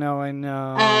know.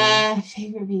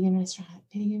 Favorite vegan restaurant?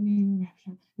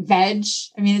 Veg.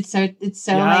 I mean, it's so like, it's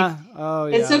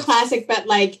so classic, but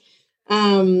like,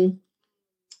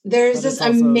 there's this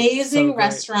amazing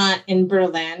restaurant in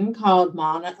Berlin called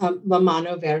La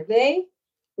Mano Verde.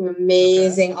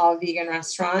 Amazing all vegan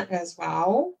restaurant as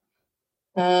well.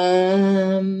 Saoirse,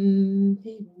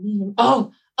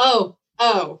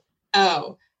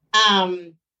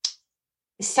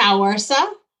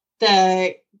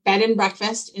 the bed and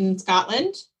breakfast in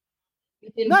Scotland,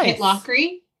 in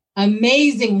Pitlochry.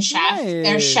 Amazing chef. Nice.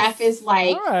 Their chef is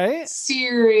like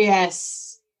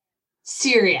serious.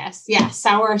 Yeah,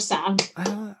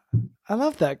 Saoirse. I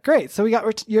love that. Great. So we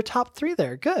got your top 3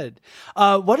 there. Good.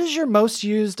 What is your most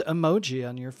used emoji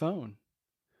on your phone?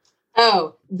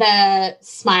 Oh, the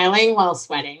smiling while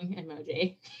sweating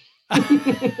emoji.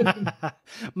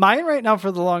 Mine right now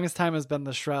for the longest time has been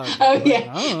the shrug. Oh,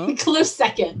 yeah. Close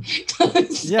second.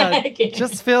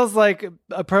 Just feels like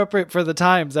appropriate for the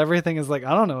times. Everything is like,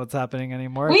 I don't know what's happening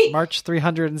anymore. Wait. It's March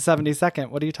 372nd.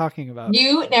 What are you talking about?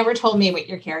 You never told me what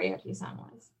your karaoke song was.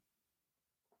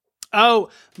 Oh,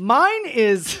 mine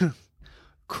is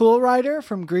Cool Rider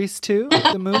from Grease 2,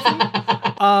 the movie.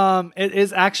 It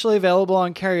is actually available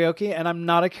on karaoke, and I'm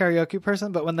not a karaoke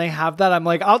person, but when they have that, I'm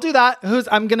like, I'll do that.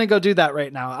 I'm going to go do that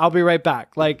right now. I'll be right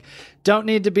back. Like, don't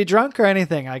need to be drunk or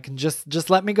anything. I can just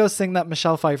let me go sing that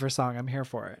Michelle Pfeiffer song. I'm here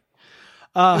for it.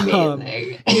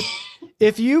 Amazing.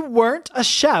 If you weren't a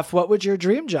chef, what would your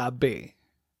dream job be?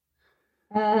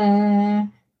 Gosh.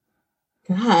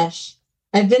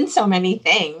 I've been so many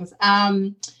things.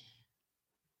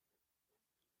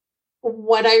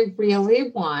 What I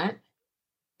really want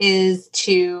is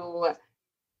to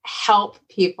help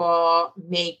people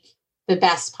make the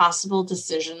best possible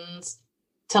decisions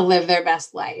to live their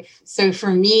best life. So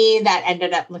for me, that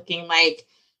ended up looking like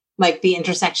the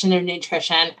intersection of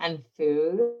nutrition and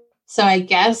food. So I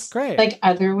guess like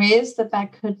other ways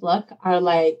that could look are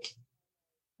like,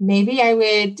 maybe I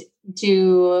would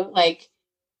do like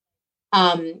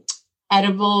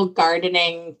edible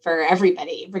gardening for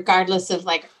everybody, regardless of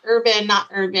like urban, not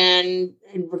urban,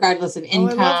 and regardless of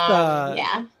income. I love that.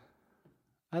 Yeah.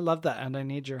 I love that. And I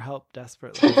need your help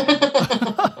desperately.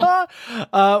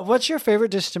 What's your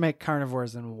favorite dish to make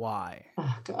carnivores and why?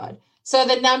 Oh God. So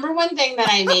the number one thing that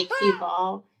I make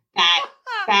people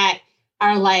that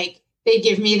are like, they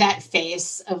give me that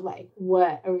face of like,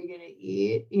 what are we going to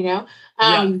eat? You know?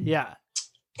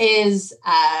 Is,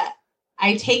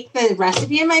 I take the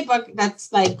recipe in my book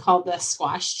that's like called the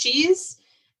squash cheese,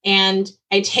 and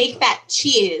I take that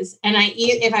cheese and I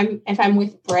eat if I'm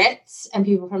with Brits and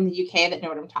people from the UK that know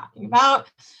what I'm talking about.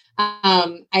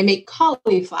 I make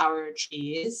cauliflower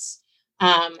cheese,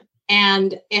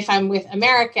 and if I'm with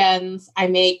Americans, I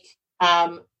make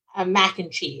a mac and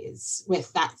cheese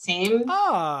with that same.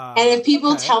 And if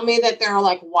people tell me that they're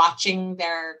like watching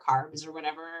their carbs or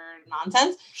whatever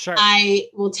nonsense, sure, I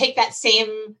will take that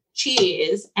same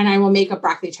cheese and I will make a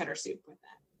broccoli cheddar soup with that.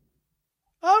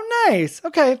 Oh, nice.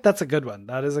 Okay. That's a good one.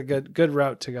 That is a good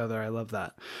route to go there. I love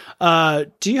that.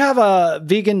 Do you have a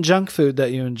vegan junk food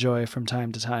that you enjoy from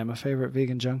time to time? A favorite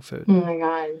vegan junk food? Oh my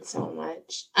God, so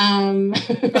much.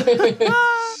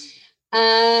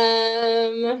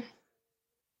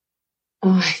 Oh,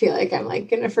 I feel like I'm like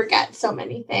going to forget so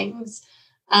many things.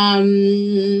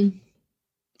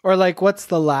 Or like, what's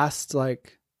the last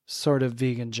like sort of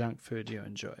vegan junk food you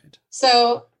enjoyed?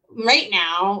 So right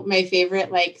now, my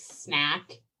favorite like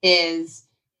snack is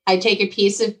I take a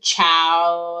piece of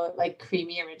chow, like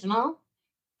creamy original,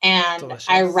 and delicious.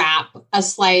 I wrap a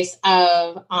slice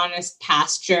of Honest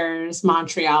Pastures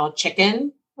Montreal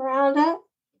chicken around it,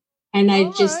 and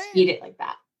I just eat it like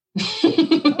that.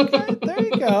 Okay, there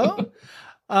you go.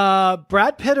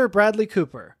 Brad Pitt or Bradley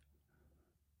Cooper?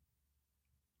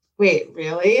 Wait,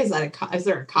 really? Is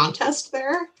there a contest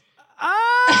there?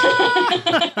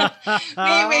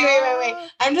 Wait.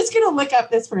 I'm just gonna look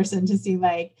up this person to see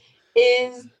like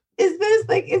Is this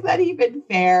like, is that even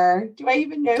fair? Do I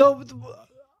even know?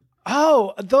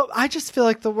 I just feel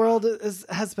like the world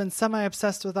has been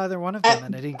semi-obsessed with either one of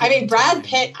them. I mean, Brad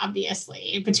Pitt,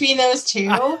 obviously, between those two.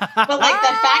 But like the fact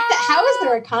that, how is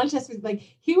there a contest with, like,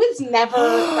 he was never,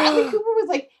 Bradley Cooper was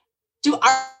like,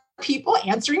 are people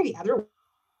answering the other?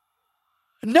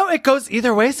 No, it goes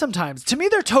either way sometimes. To me,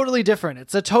 they're totally different.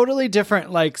 It's a totally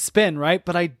different like spin, right?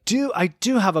 But I do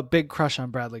have a big crush on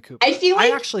Bradley Cooper.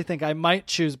 I actually think I might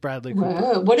choose Bradley Cooper.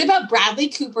 Whoa. What about Bradley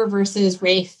Cooper versus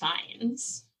Ray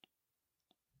Fiennes?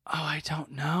 Oh, I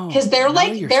don't know. Because they're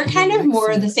kind of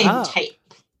more the same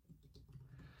type.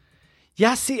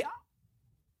 Yeah, see,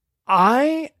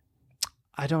 I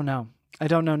don't know. I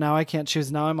don't know. Now I can't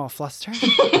choose. Now I'm all flustered.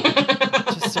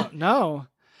 I just don't know.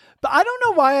 But I don't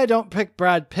know why I don't pick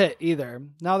Brad Pitt either.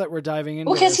 Now that we're diving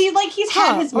into, because he's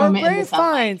had his moment. Ray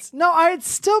Fiennes. No, I'd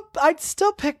still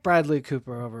pick Bradley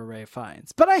Cooper over Ray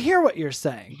Fiennes. But I hear what you're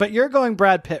saying. But you're going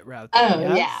Brad Pitt route.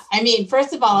 Yes? Yeah. I mean,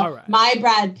 first of all, my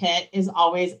Brad Pitt is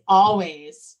always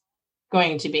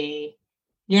going to be.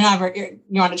 You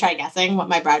want to try guessing what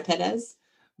my Brad Pitt is?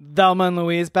 Thelma and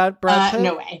Louise, Brad Pitt.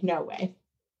 No way.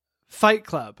 Fight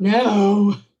Club.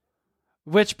 No.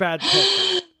 Which Brad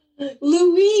Pitt?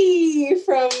 Louis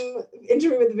from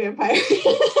Interview with the Vampire.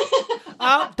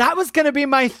 That was going to be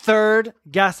my third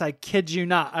guess. I kid you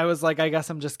not. I was like, I guess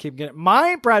I'm just keep getting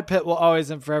my Brad Pitt will always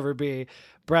and forever be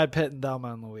Brad Pitt and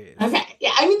Thelma and Louise. Okay.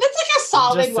 Yeah. I mean, that's like a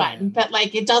solid one, but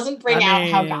like it doesn't bring out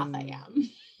how goth I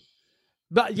am.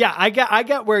 But yeah, I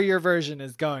get where your version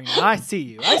is going. I see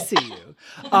you.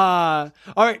 All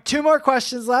right. 2 more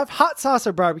questions left. Hot sauce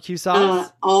or barbecue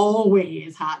sauce?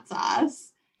 Always hot sauce.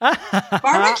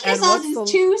 Barbecue sauce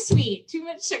is too sweet, too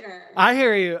much sugar. I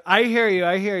hear you.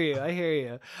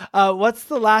 What's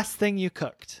the last thing you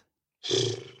cooked?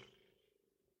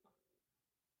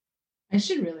 I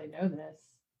should really know this.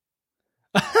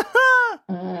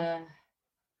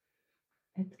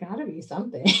 It's gotta be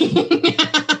something.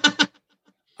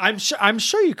 I'm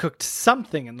sure you cooked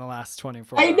something in the last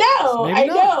 24 hours. I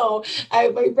know.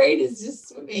 My brain is just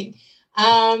swimming.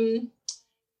 I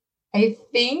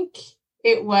think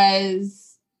it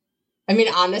was,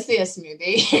 honestly, a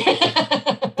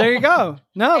smoothie. There you go.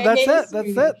 No, that's it.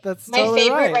 That's my totally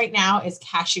favorite right now is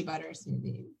cashew butter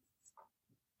smoothie.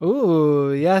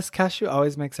 Ooh, yes. Cashew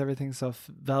always makes everything so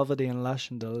velvety and lush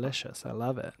and delicious. I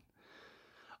love it.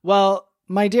 Well,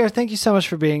 my dear, thank you so much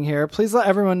for being here. Please let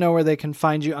everyone know where they can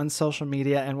find you on social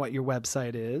media and what your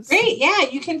website is. Great. Yeah,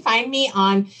 you can find me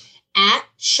on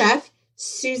 @Chef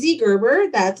Suzy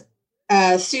Gerber. That's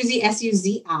Suzy,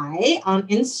 Suzi, on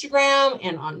Instagram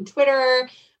and on Twitter.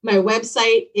 My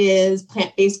website is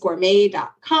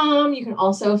plantbasedgourmet.com. You can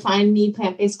also find me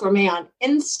Plant Based Gourmet on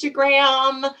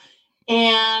Instagram.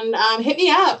 And hit me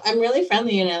up. I'm really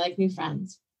friendly and I like new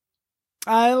friends.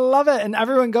 I love it. And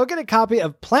everyone go get a copy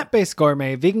of Plant-Based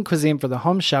Gourmet, Vegan Cuisine for the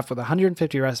Home Chef with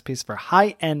 150 recipes for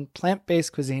high-end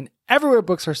plant-based cuisine everywhere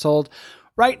books are sold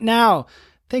right now.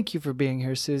 Thank you for being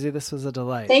here, Suzy. This was a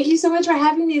delight. Thank you so much for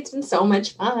having me. It's been so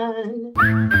much fun.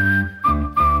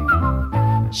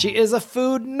 She is a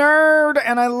food nerd,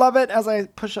 and I love it. As I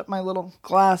push up my little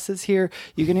glasses here,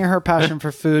 you can hear her passion for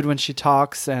food when she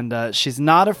talks, and she's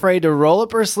not afraid to roll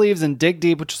up her sleeves and dig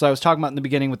deep, which is what I was talking about in the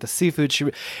beginning with the seafood.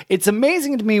 It's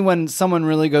amazing to me when someone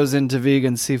really goes into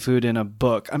vegan seafood in a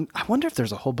book. I wonder if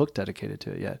there's a whole book dedicated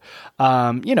to it yet.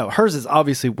 Hers is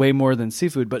obviously way more than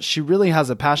seafood, but she really has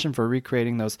a passion for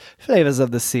recreating those flavors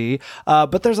of the sea.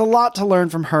 But there's a lot to learn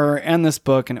from her and this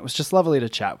book, and it was just lovely to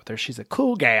chat with her. She's a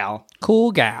cool gal.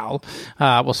 Cool gal.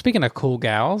 Well, speaking of cool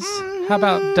gals, how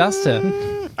about Dustin?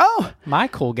 Oh, my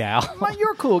cool gal.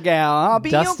 Your cool gal. I'll be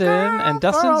Dustin your girl and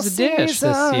Dustin's dish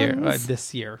this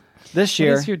year. This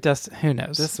year. What is your Dustin? Who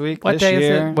knows? This week. What this day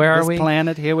year, is it? Where are this we?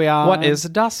 Planet. Here we are. What is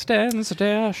Dustin's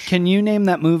dish? Can you name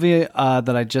that movie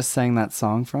that I just sang that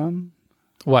song from?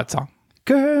 What song?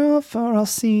 Girl for all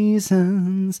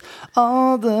seasons,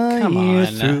 all the Come year on.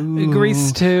 through.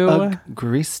 Grease 2.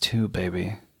 Grease 2,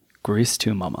 baby. Grease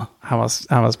 2, mama. I was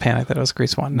panicked that it was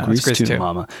Grease 1. No, Grease, it's Grease 2.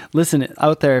 mama. Listen,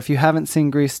 out there, if you haven't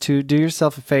seen Grease 2, do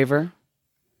yourself a favor.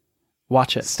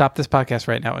 Watch it. Stop this podcast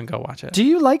right now and go watch it. Do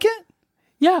you like it?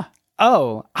 Yeah.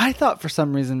 Oh, I thought for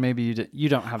some reason maybe you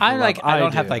don't have the love I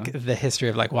don't do. have like the history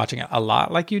of like watching it a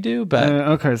lot like you do, but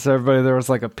okay, so everybody, there was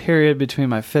like a period between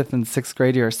my 5th and 6th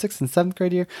grade year, or 6th and 7th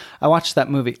grade year. I watched that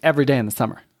movie every day in the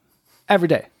summer. Every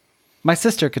day. My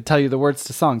sister could tell you the words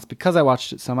to songs because I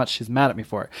watched it so much. She's mad at me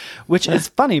for it, which is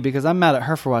funny because I'm mad at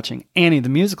her for watching Annie the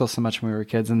Musical so much when we were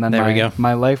kids, and then we go.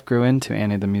 My life grew into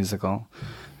Annie the Musical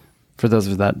For those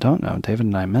of you that don't know, David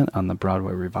and I met on the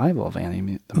Broadway revival of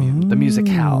Annie the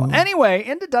Musicale. Anyway,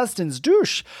 into Dustin's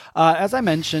douche. As I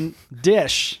mentioned,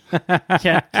 dish.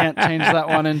 Can't change that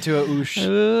one into a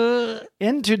oosh.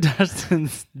 Into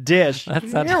Dustin's dish.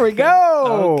 Here we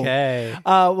go. Okay.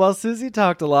 Well, Susie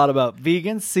talked a lot about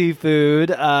vegan seafood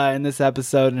in this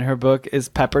episode, and her book is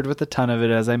peppered with a ton of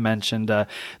it, as I mentioned,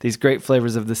 these great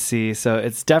flavors of the sea. So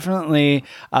it's definitely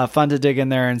fun to dig in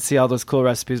there and see all those cool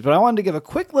recipes. But I wanted to give a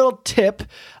quick little tip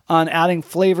on adding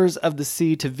flavors of the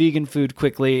sea to vegan food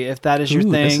quickly, if that is your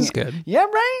thing. This is good. Yeah,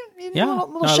 right? I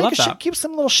love that. Keep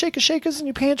some little shakers in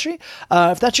your pantry.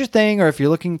 If that's your thing, or if you're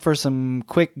looking for some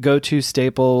quick go-to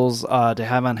staples to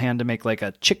have on hand to make like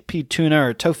a chickpea tuna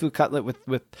or tofu cutlet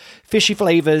with fishy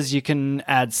flavors, you can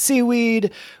add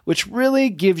seaweed, which really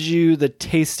gives you the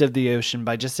taste of the ocean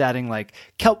by just adding like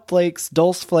kelp flakes,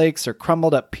 dulse flakes, or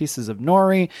crumbled up pieces of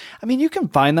nori. I mean, you can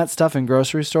find that stuff in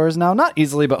grocery stores now. Not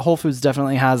easily, but Whole Foods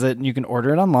definitely has it, and you can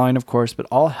order it online, of course, but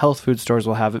all health food stores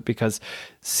will have it because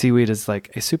seaweed is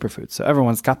like a superfood, so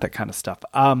everyone's got that kind of stuff.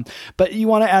 But you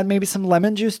want to add maybe some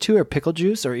lemon juice too, or pickle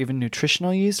juice, or even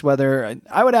nutritional yeast. Whether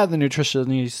I would add the nutritional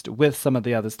yeast with some of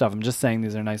the other stuff. I'm just saying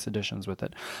these are nice additions with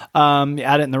it. You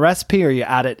add it in the recipe, or you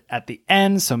add it at the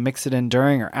end, so mix it in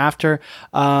during or after.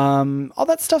 All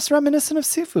that stuff's reminiscent of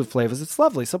seafood flavors. It's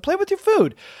lovely. So play with your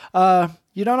food.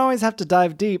 You don't always have to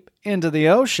dive deep into the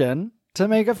ocean to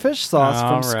make a fish sauce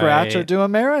from scratch or do a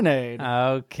marinade.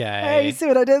 Okay. Hey, you see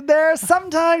what I did there?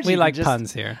 Sometimes we like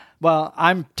puns here. Well,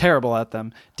 I'm terrible at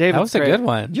them. David's that was great. A good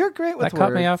one. You're great with that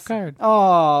caught me off guard.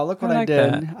 Oh, look what I like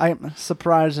did. that. I'm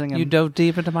surprising him. You dove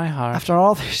deep into my heart. After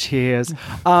all these years.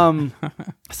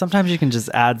 Sometimes you can just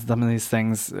add some of these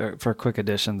things for quick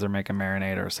additions or make a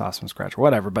marinade or a sauce from scratch or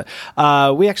whatever. But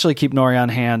we actually keep nori on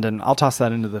hand, and I'll toss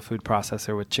that into the food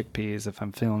processor with chickpeas if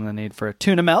I'm feeling the need for a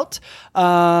tuna melt.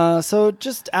 So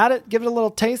just add it, give it a little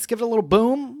taste, give it a little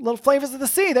boom, little flavors of the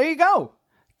sea. There you go.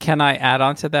 Can I add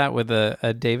on to that with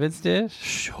a David's dish?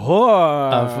 Sure.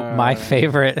 Of my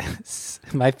favorite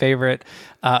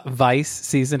Vice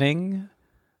seasoning.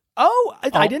 Oh,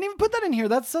 I didn't even put that in here.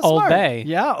 That's so smart. Old Bay.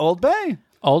 Yeah, Old Bay.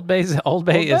 Old Bay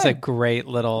is a great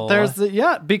little.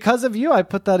 Because of you, I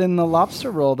put that in the lobster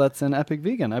roll that's in Epic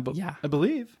Vegan. I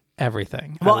believe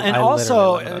everything. Well, and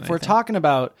also if we're talking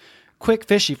about quick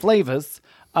fishy flavors.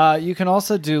 You can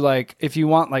also do like, if you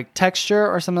want like texture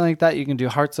or something like that, you can do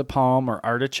hearts of palm or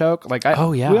artichoke. Like,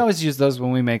 we always use those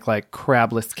when we make like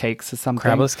crabless cakes or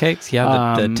something. Crabless cakes,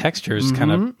 yeah. The texture is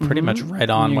kind of pretty much right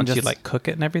on once you like cook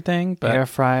it and everything. But air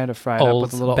fry it or fry it up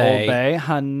with a little Old Bay.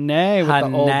 Honey with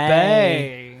the Old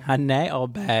Bay. Honey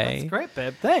Old Bay. That's great,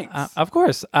 babe. Thanks. Of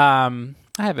course.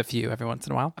 I have a few every once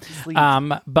in a while.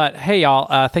 But hey,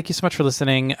 y'all, thank you so much for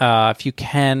listening. If you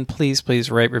can,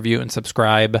 please rate, review, and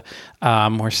subscribe.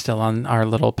 We're still on our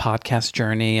little podcast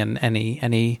journey, and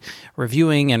any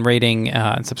reviewing and rating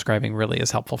and subscribing really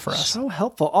is helpful for us. So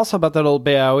helpful. Also about that Old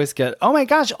Bay, I always get, oh my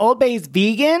gosh, Old Bay's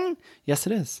vegan? Yes,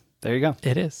 it is. There you go.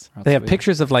 It is. They have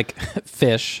pictures of like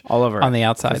fish all over on the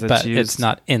outside, but it's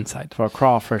not inside. For a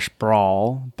crawfish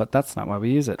brawl, but that's not why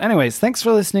we use it. Anyways, thanks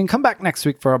for listening. Come back next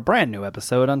week for a brand new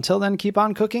episode. Until then, keep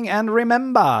on cooking, and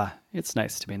remember, it's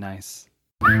nice to be nice.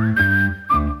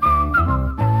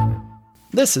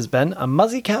 This has been a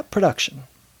Muzzy Cat production.